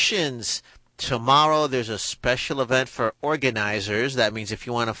elections, tomorrow there's a special event for organizers. That means if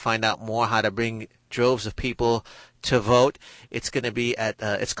you want to find out more how to bring droves of people to vote, it's going to be at,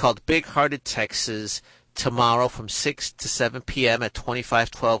 it's called Big Hearted Texas tomorrow from 6 to 7 p.m. at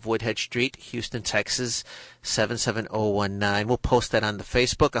 2512 Woodhead Street, Houston, Texas, 77019. We'll post that on the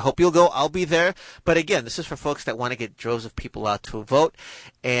Facebook. I hope you'll go. I'll be there. But again, this is for folks that want to get droves of people out to vote.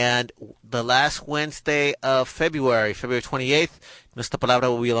 And the last Wednesday of February 28th, Nuestra Palabra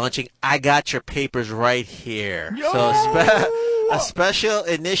will be launching I Got Your Papers Right Here. Yo! So a special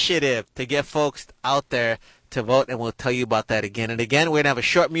initiative to get folks out there to vote, and we'll tell you about that again and again. We're going to have a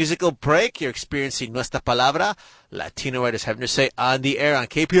short musical break. You're experiencing Nuestra Palabra, Latino Writers Having Their Say, on the air on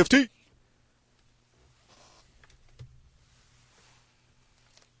KPFT.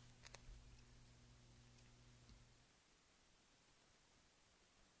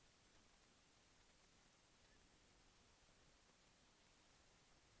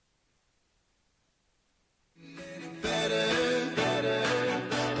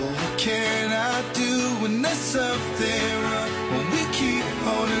 What can I do when there's something wrong? When we keep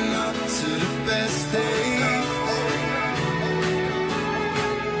holding on to the best days.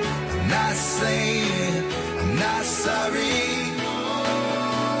 I'm not saying I'm not sorry.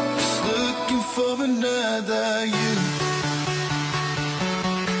 Just looking for another you.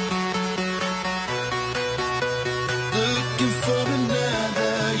 Looking for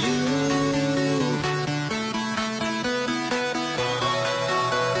another you.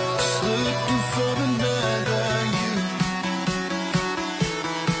 Looking for another you.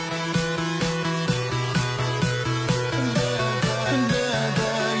 Another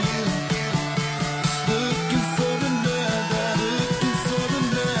you. Looking for another you.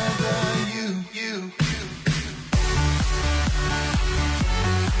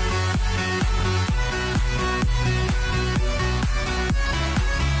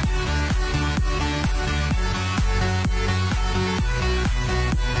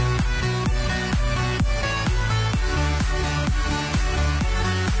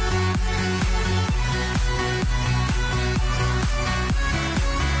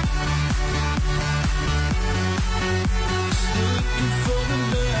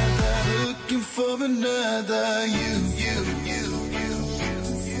 Looking for another you.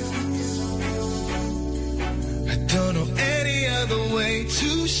 I don't know any other way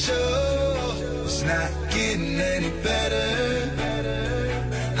to show it's not getting any better.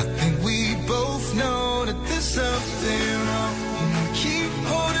 I think we both know that there's something wrong when we keep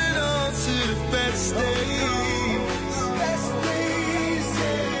holding on to the best days.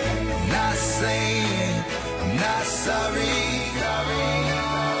 I'm not saying I'm not sorry.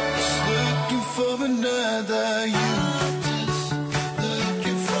 Just looking for another you.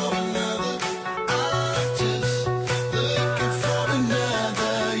 Looking for another. I'm just looking for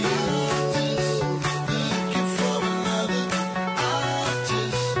another you. Looking for another. I'm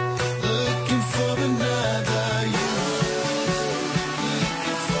just looking for another you.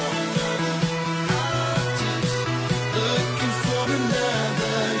 Looking for another. I'm just looking for another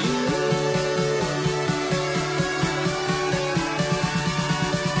you.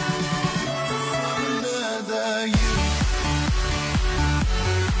 Another you.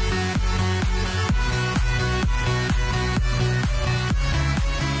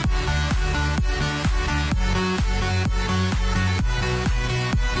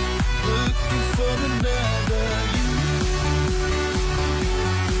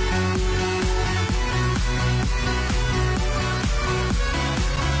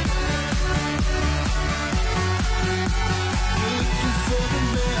 Looking for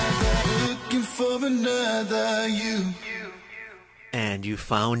another you. Looking for another you. And you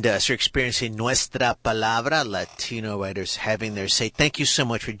found us. You're experiencing Nuestra Palabra, Latino Writers Having Their Say. Thank you so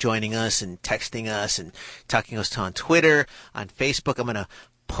much for joining us and texting us and talking to us on Twitter, on Facebook. I'm going to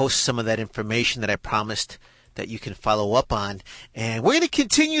post some of that information that I promised that you can follow up on. And we're going to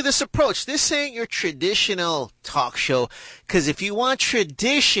continue this approach. This ain't your traditional talk show, because if you want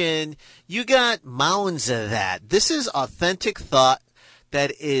tradition, you got mounds of that. This is authentic thought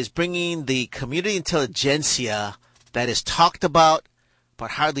that is bringing the community intelligentsia that is talked about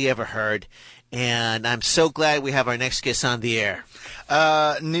but hardly ever heard. And I'm so glad we have our next guest on the air.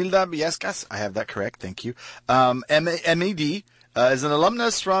 Nilda Viescas, I have that correct, thank you. MED, is an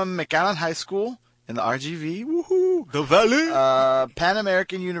alumnus from McAllen High School in the RGV, woohoo! The Valley! Pan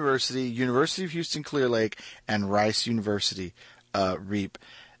American University, University of Houston Clear Lake, and Rice University, REAP.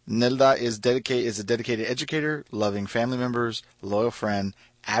 Nilda is a dedicated educator, loving family members, loyal friend,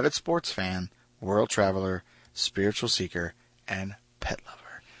 avid sports fan, world traveler, spiritual seeker, and pet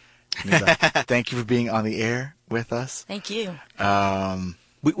lover. Nilda, thank you for being on the air with us. Thank you.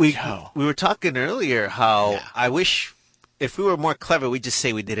 We were talking earlier how I wish if we were more clever, we'd just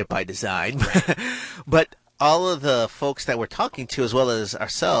say we did it by design. But all of the folks that we're talking to, as well as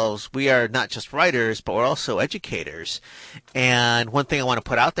ourselves, we are not just writers, but we're also educators. And one thing I want to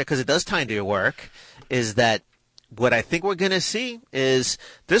put out there, because it does tie into your work, is that what I think we're going to see is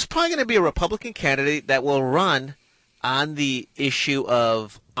there's probably going to be a Republican candidate that will run on the issue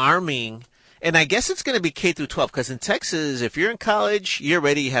of arming. And I guess it's going to be K through 12, because in Texas, if you're in college, you're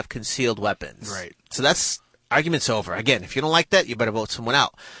ready to have concealed weapons. Right. So that's argument's over. Again, if you don't like that, you better vote someone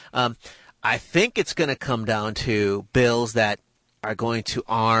out. I think it's going to come down to bills that are going to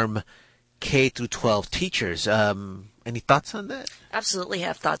arm K through 12 teachers. Any thoughts on that? Absolutely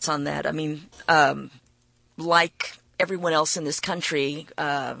have thoughts on that. I mean, like everyone else in this country,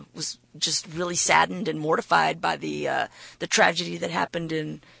 was just really saddened and mortified by the tragedy that happened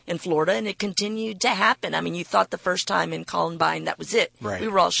in Florida, and it continued to happen. I mean, you thought the first time in Columbine that was it. Right. We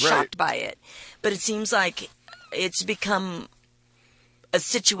were all shocked by it. But it seems like it's become a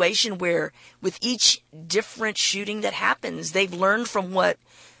situation where with each different shooting that happens, they've learned from what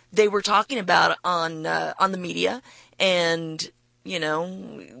they were talking about on the media, and you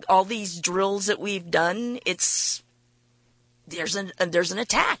know, all these drills that we've done. There's an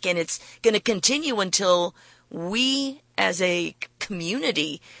attack, and it's going to continue until we, as a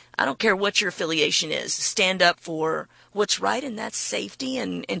community, I don't care what your affiliation is, stand up for what's right, and that's safety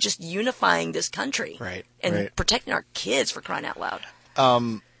and just unifying this country, Right, and right. protecting our kids, for crying out loud.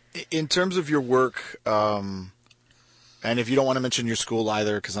 In terms of your work, and if you don't want to mention your school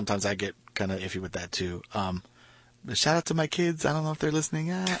either, because sometimes I get kind of iffy with that too. Shout out to my kids. I don't know if they're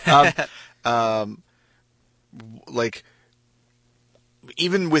listening. Like,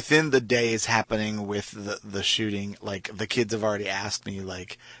 even within the days happening with the shooting, like the kids have already asked me,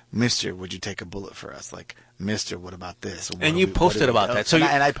 like, Mister, would you take a bullet for us? Like, Mister, what about this? And you posted about that. So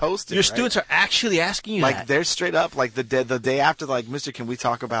I posted. Your right? students are actually asking you like that. they're straight up like the day after, like, Mister, can we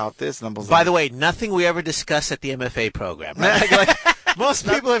talk about this? And I was By like, the way, nothing we ever discuss at the MFA program. Right? Like, most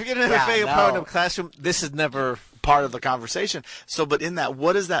people, if you get an MFA Yeah, part no. of the classroom, this is never part of the conversation. So, but in that,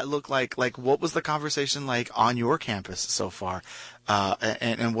 what does that look like? Like, what was the conversation like on your campus so far?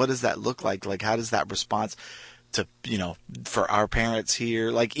 And what does that look like? Like, how does that response to, you know, for our parents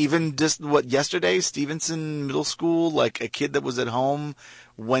here, like even just yesterday, Stevenson Middle School, like a kid that was at home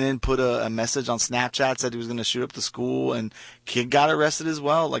went and put a message on Snapchat, said he was going to shoot up the school, and kid got arrested as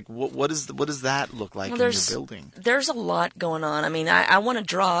well. Like, what does that look like in your building? There's a lot going on. I mean, I want to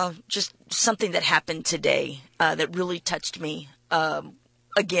draw just something that happened today that really touched me.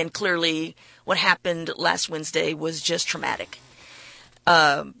 Again, clearly what happened last Wednesday was just traumatic.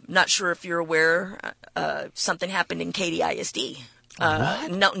 Not sure if you're aware, something happened in Katy ISD.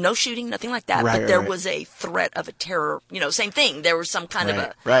 No shooting, nothing like that. But there was a threat of a terror, same thing. There was some kind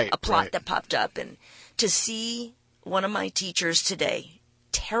of a plot that popped up. And to see one of my teachers today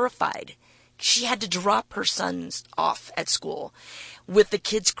terrified, she had to drop her sons off at school with the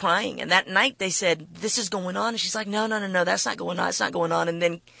kids crying. And that night they said, this is going on. And she's like, no, that's not going on. It's not going on. And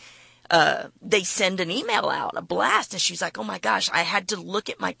then they send an email out, a blast, and she's like, oh my gosh, I had to look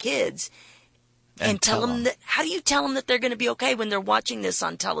at my kids and tell them that, how do you tell them that they're going to be okay when they're watching this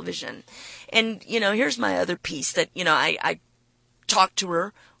on television? And, here's my other piece that, I talked to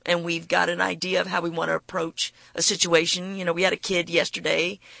her, and we've got an idea of how we want to approach a situation. We had a kid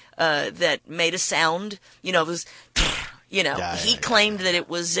yesterday that made a sound, it was, he claimed that it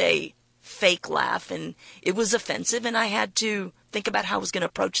was a fake laugh, and it was offensive, and I had to think about how I was going to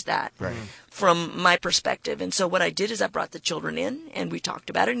approach that from my perspective. And so what I did is I brought the children in, and we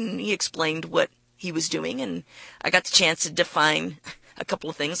talked about it, and he explained what he was doing, and I got the chance to define a couple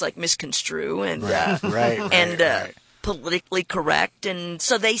of things like misconstrue and politically correct. And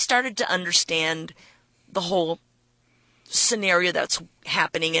so they started to understand the whole scenario that's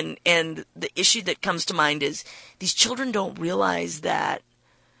happening. And the issue that comes to mind is these children don't realize that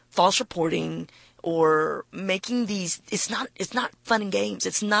false reporting or making these, it's not fun and games.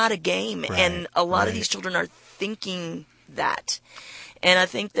 It's not a game. And a lot of these children are thinking that. And I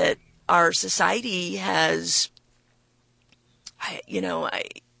think that our society has,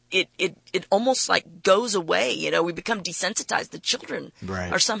 it almost like goes away. We become desensitized. The children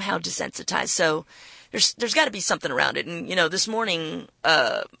are somehow desensitized. So there's got to be something around it. And, this morning,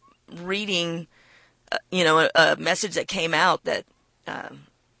 reading, a message that came out that,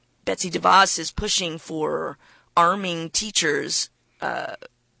 Betsy DeVos is pushing for arming teachers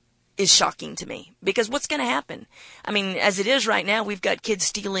is shocking to me. Because what's going to happen? I mean, as it is right now, we've got kids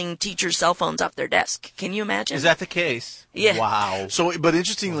stealing teachers' cell phones off their desk. Can you imagine? Is that the case? Yeah. Wow. So, but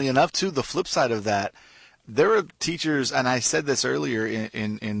interestingly enough, too, the flip side of that, there are teachers, and I said this earlier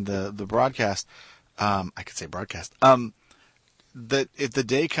in the broadcast, I could say broadcast, that if the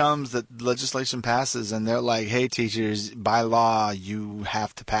day comes that legislation passes and they're like, hey, teachers, by law, you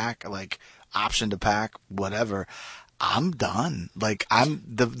have to pack, like, option to pack, whatever, I'm done. Like, I'm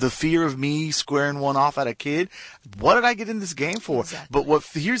the fear of me squaring one off at a kid. What did I get in this game for? Exactly. But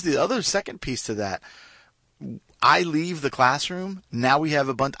here's the other second piece to that. I leave the classroom. Now we have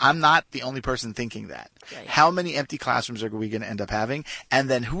a bunch. I'm not the only person thinking that. Right. How many empty classrooms are we going to end up having? And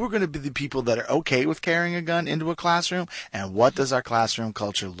then who are going to be the people that are okay with carrying a gun into a classroom? And what does our classroom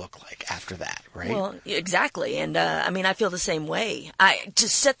culture look like after that, right? Well, exactly. And, I mean, I feel the same way. To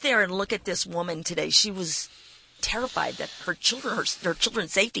sit there and look at this woman today, she was terrified that her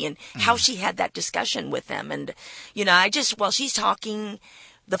children's safety and how she had that discussion with them. And, you know, while she's talking,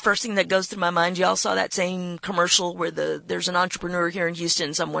 the first thing that goes through my mind, you all saw that same commercial where there's an entrepreneur here in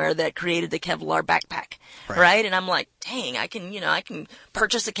Houston somewhere that created the Kevlar backpack, right? And I'm like, dang, I can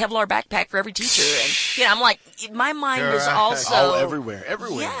purchase a Kevlar backpack for every teacher. And, you know, I'm like, my mind is also everywhere. Yeah,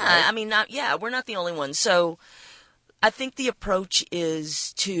 right? I mean, we're not the only ones. So I think the approach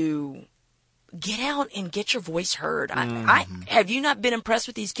is to get out and get your voice heard. Have you not been impressed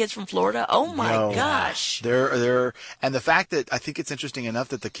with these kids from Florida? Oh my gosh. They're and the fact that I think it's interesting enough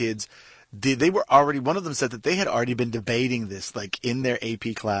that the kids, they were already, one of them said that they had already been debating this, like in their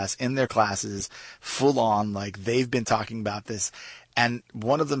AP class, in their classes, full on, like they've been talking about this. And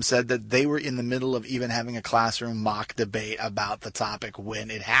one of them said that they were in the middle of even having a classroom mock debate about the topic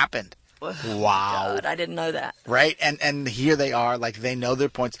when it happened. Wow. God, I didn't know that. Right? And here they are, like they know their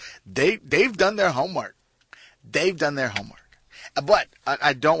points. They've done their homework. But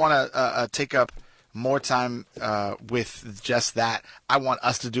I don't want to take up more time with just that. I want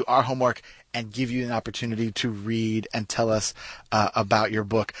us to do our homework and give you an opportunity to read and tell us about your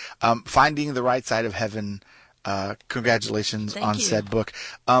book. Finding the Right Side of Heaven. Congratulations on said book.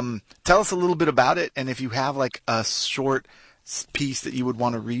 Tell us a little bit about it, and if you have like a short piece that you would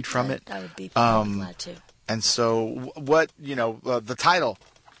want to read from it. I would be glad to. And so what, the title,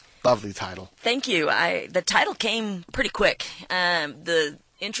 lovely title. Thank you. The title came pretty quick. The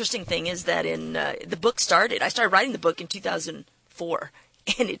interesting thing is that the book I started writing the book in 2004,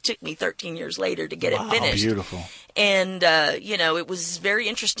 and it took me 13 years later to get it finished. Beautiful. And, it was very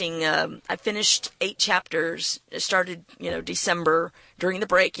interesting. I finished 8 chapters. It started, December during the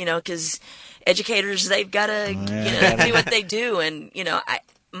break, because educators, they've got to, do what they do. And,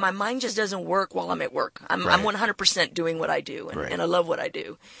 my mind just doesn't work while I'm at work. I'm 100% doing what I do, and I love what I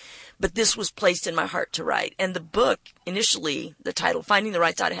do. But this was placed in my heart to write. And the book, initially, the title, Finding the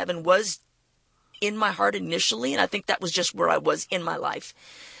Right Side of Heaven, was in my heart initially, and I think that was just where I was in my life,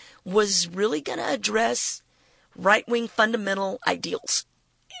 was really going to address right-wing fundamental ideals.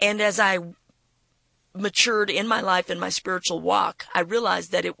 And as I matured in my life and my spiritual walk, I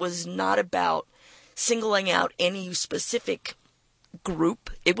realized that it was not about singling out any specific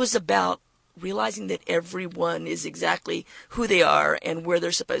group. It was about realizing that everyone is exactly who they are and where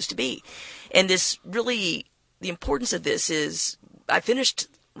they're supposed to be. And this really, the importance of this is, I finished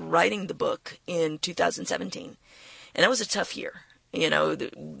writing the book in 2017, and that was a tough year.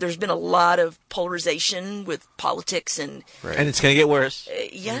 There's been a lot of polarization with politics, and it's going to get worse.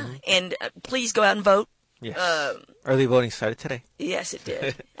 And please go out and vote. Yes. Early voting started today. Yes, it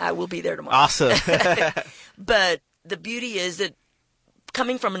did. I will be there tomorrow. Awesome. But the beauty is that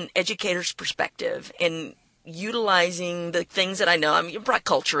coming from an educator's perspective and utilizing the things that I know, I mean, you brought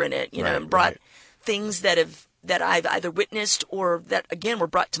culture in it, and brought things that I've either witnessed or that, again, were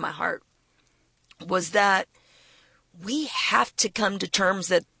brought to my heart, was that we have to come to terms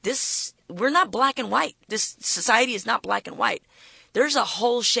that we're not black and white. This society is not black and white. There's a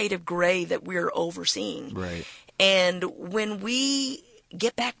whole shade of gray that we're overseeing. Right. And when we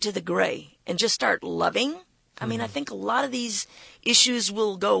get back to the gray and just start loving, I mean, I think a lot of these issues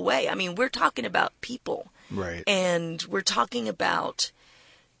will go away. I mean, we're talking about people. Right. And we're talking about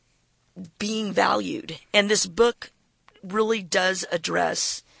being valued. And this book really does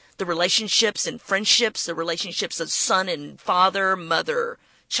address the relationships and friendships, the relationships of son and father, mother,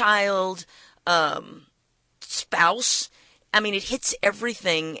 child, spouse. I mean, it hits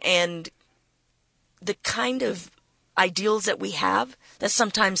everything, and the kind of ideals that we have that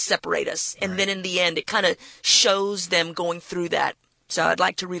sometimes separate us. And then in the end, it kind of shows them going through that. So I'd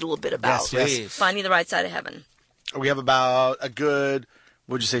like to read a little bit about Finding the Right Side of Heaven. We have about a good,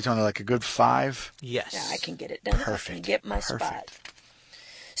 what'd you say, Tony, like a good 5? Yes. Yeah, I can get it done. Perfect. I can get my spot.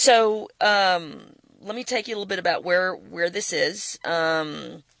 So let me take you a little bit about where this is.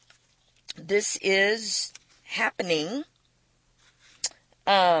 This is happening.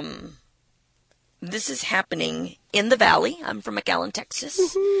 This is happening in the Valley. I'm from McAllen, Texas.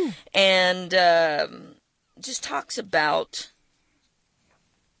 Woo-hoo. And just talks about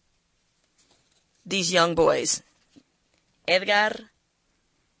these young boys, Edgar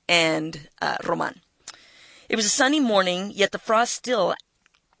and Roman. It was a sunny morning, yet the frost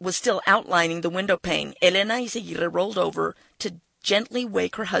was still outlining the window pane. Elena Izaguirre rolled over to gently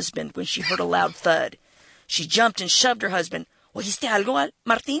wake her husband when she heard a loud thud. She jumped and shoved her husband. ¿Oíste algo,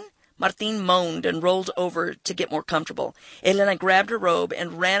 Martín? Martín moaned and rolled over to get more comfortable. Elena grabbed her robe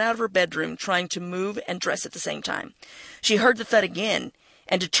and ran out of her bedroom, trying to move and dress at the same time. She heard the thud again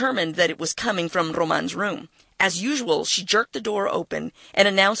and determined that it was coming from Roman's room. As usual, she jerked the door open and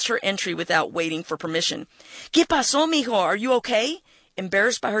announced her entry without waiting for permission. ¿Qué pasó, mijo? Are you okay?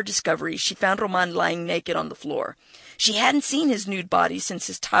 Embarrassed by her discovery, she found Roman lying naked on the floor. She hadn't seen his nude body since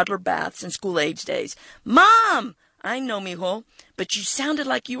his toddler baths and school-age days. Mom! I know, mijo, but you sounded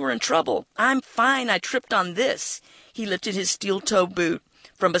like you were in trouble. I'm fine. I tripped on this. He lifted his steel-toe boot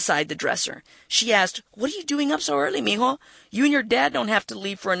from beside the dresser. She asked, what are you doing up so early, mijo? You and your dad don't have to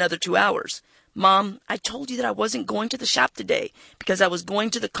leave for another 2 hours. Mom, I told you that I wasn't going to the shop today because I was going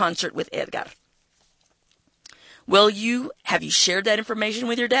to the concert with Edgar. Well, have you shared that information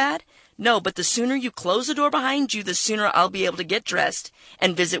with your dad? No, but the sooner you close the door behind you, the sooner I'll be able to get dressed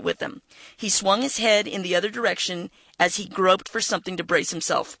and visit with them. He swung his head in the other direction as he groped for something to brace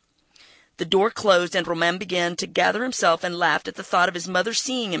himself. The door closed and Roman began to gather himself and laughed at the thought of his mother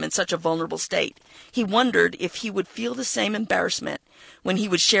seeing him in such a vulnerable state. He wondered if he would feel the same embarrassment when he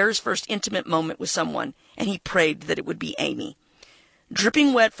would share his first intimate moment with someone, and he prayed that it would be Amy.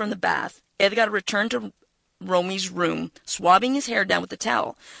 Dripping wet from the bath, Edgar returned to Romy's room, swabbing his hair down with a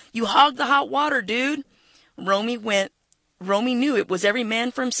towel. You hogged the hot water, dude. Romy knew it was every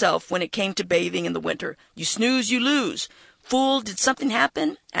man for himself when it came to bathing in the winter. You snooze, you lose. Fool, did something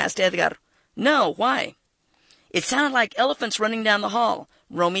happen? Asked Edgar. No, why? It sounded like elephants running down the hall.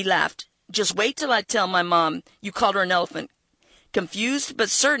 Romy laughed. Just wait till I tell my mom you called her an elephant. Confused but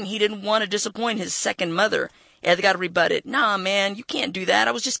certain he didn't want to disappoint his second mother, Edgar rebutted. Nah, man, you can't do that.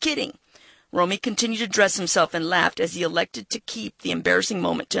 I was just kidding. Romy continued to dress himself and laughed as he elected to keep the embarrassing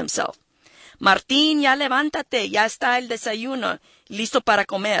moment to himself. Martín, ya levántate, ya está el desayuno, listo para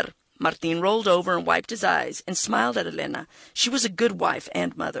comer. Martín rolled over and wiped his eyes and smiled at Elena. She was a good wife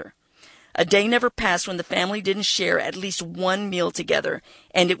and mother. A day never passed when the family didn't share at least one meal together,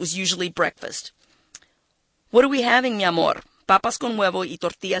 and it was usually breakfast. What are we having, mi amor? Papas con huevo y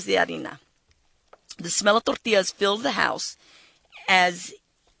tortillas de harina. The smell of tortillas filled the house as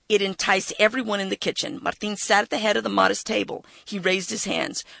it enticed everyone in the kitchen. Martín sat at the head of the modest table. He raised his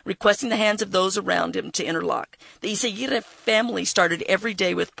hands, requesting the hands of those around him to interlock. The Izaguirre family started every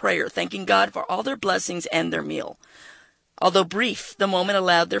day with prayer, thanking God for all their blessings and their meal. Although brief, the moment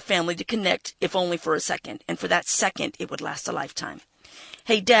allowed their family to connect, if only for a second, and for that second, it would last a lifetime.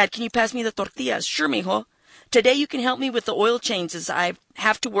 Hey, Dad, can you pass me the tortillas? Sure, mijo. Today you can help me with the oil change as I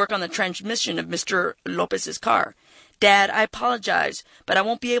have to work on the transmission of Mr. Lopez's car. Dad, I apologize, but I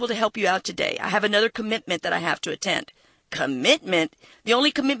won't be able to help you out today. I have another commitment that I have to attend. Commitment? The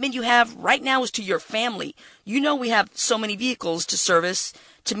only commitment you have right now is to your family. You know we have so many vehicles to service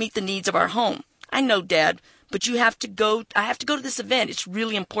to meet the needs of our home. I know, Dad, but I have to go to this event. It's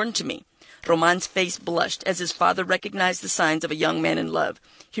really important to me. Roman's face blushed as his father recognized the signs of a young man in love.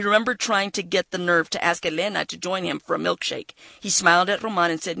 He remembered trying to get the nerve to ask Elena to join him for a milkshake. He smiled at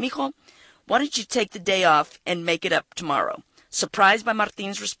Roman and said, Mijo, why don't you take the day off and make it up tomorrow? Surprised by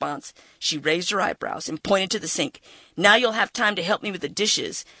Martín's response, she raised her eyebrows and pointed to the sink. Now you'll have time to help me with the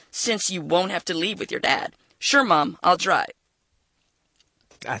dishes, since you won't have to leave with your dad. Sure, Mom, I'll try.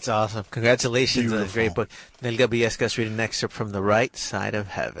 That's awesome. Congratulations on the great book. Nelga Viescas reading an excerpt from The Right Side of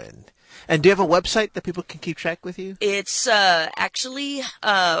Heaven. And do you have a website that people can keep track with you? It's actually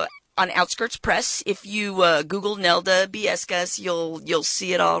on Outskirts Press. If you Google Nelda Viescas, you'll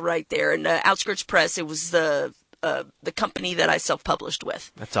see it all right there. And Outskirts Press, it was the company that I self-published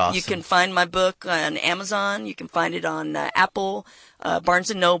with. That's awesome. You can find my book on Amazon. You can find it on Apple,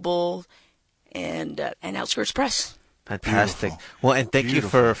 Barnes & Noble, and Outskirts Press. Fantastic. Beautiful. Well, and thank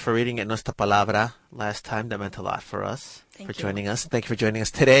Beautiful. you for reading at Nuestra Palabra last time. That meant a lot for us. Thank for you. joining us. Thank you for joining us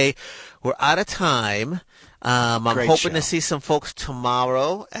today. We're out of time. I'm Great hoping show. to see some folks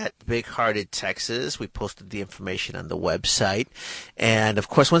tomorrow at Big Hearted, Texas. We posted the information on the website. And, of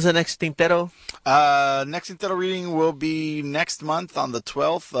course, when's the next Tintero? Next Tintero reading will be next month on the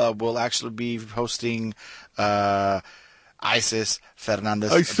 12th. We'll actually be hosting Isis Fernandez,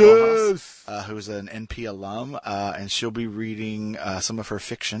 Rojas, who's an NP alum, and she'll be reading some of her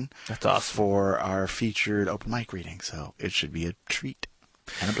fiction. That's awesome. For our featured open mic reading. So it should be a treat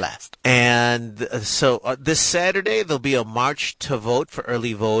and a blast. And so this Saturday, there'll be a march to vote for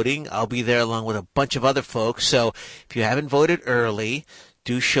early voting. I'll be there along with a bunch of other folks. So if you haven't voted early,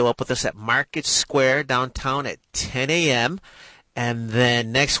 do show up with us at Market Square downtown at 10 a.m. And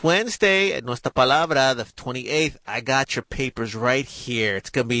then next Wednesday at Nuestra Palabra, the 28th, I got your papers right here. It's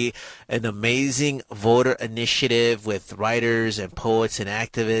going to be an amazing voter initiative with writers and poets and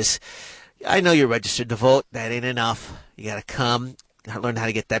activists. I know you're registered to vote. That ain't enough. You got to come, learn how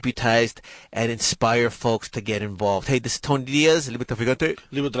to get deputized, and inspire folks to get involved. Hey, this is Tony Diaz, Libre Traficante.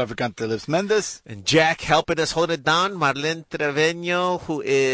 Libre Traficante Liz Mendez. And Jack helping us hold it down, Marlene Treveño, who is